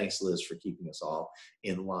 And thanks, Liz, for keeping us all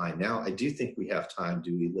in line. Now, I do think we have time,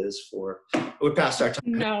 do we, Liz, we're past our time.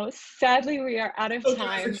 No, sadly, we are out of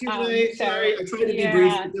time. Sorry, I tried to be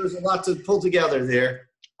brief, but there was a lot to pull together there.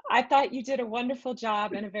 I thought you did a wonderful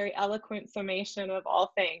job and a very eloquent summation of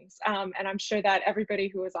all things. And I'm sure that everybody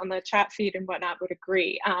who was on the chat feed and whatnot would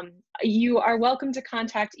agree. You are welcome to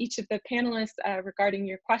contact each of the panelists regarding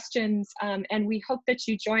your questions. And we hope that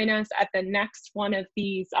you join us at the next one of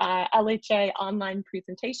these LHA online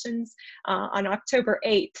presentations on October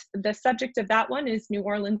 8th. The subject of that one is New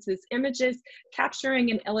Orleans's images,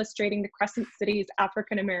 capturing and illustrating the Crescent City's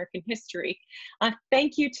African-American history.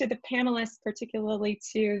 Thank you to the panelists, particularly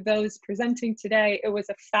to those presenting today. It was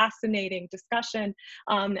a fascinating discussion,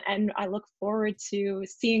 and I look forward to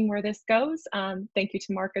seeing where this goes. Thank you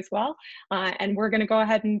to Mark as well. And we're going to go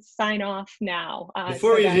ahead and sign off now.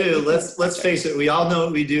 Before we do, let's face it, we all know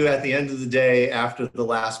what we do at the end of the day after the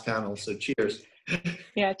last panel, so cheers.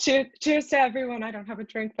 Yeah, cheers to everyone. I don't have a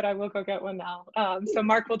drink, but I will go get one now. So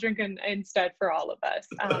Mark will drink instead for all of us.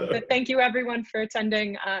 But thank you everyone for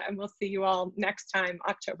attending, and we'll see you all next time,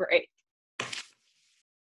 October 8th.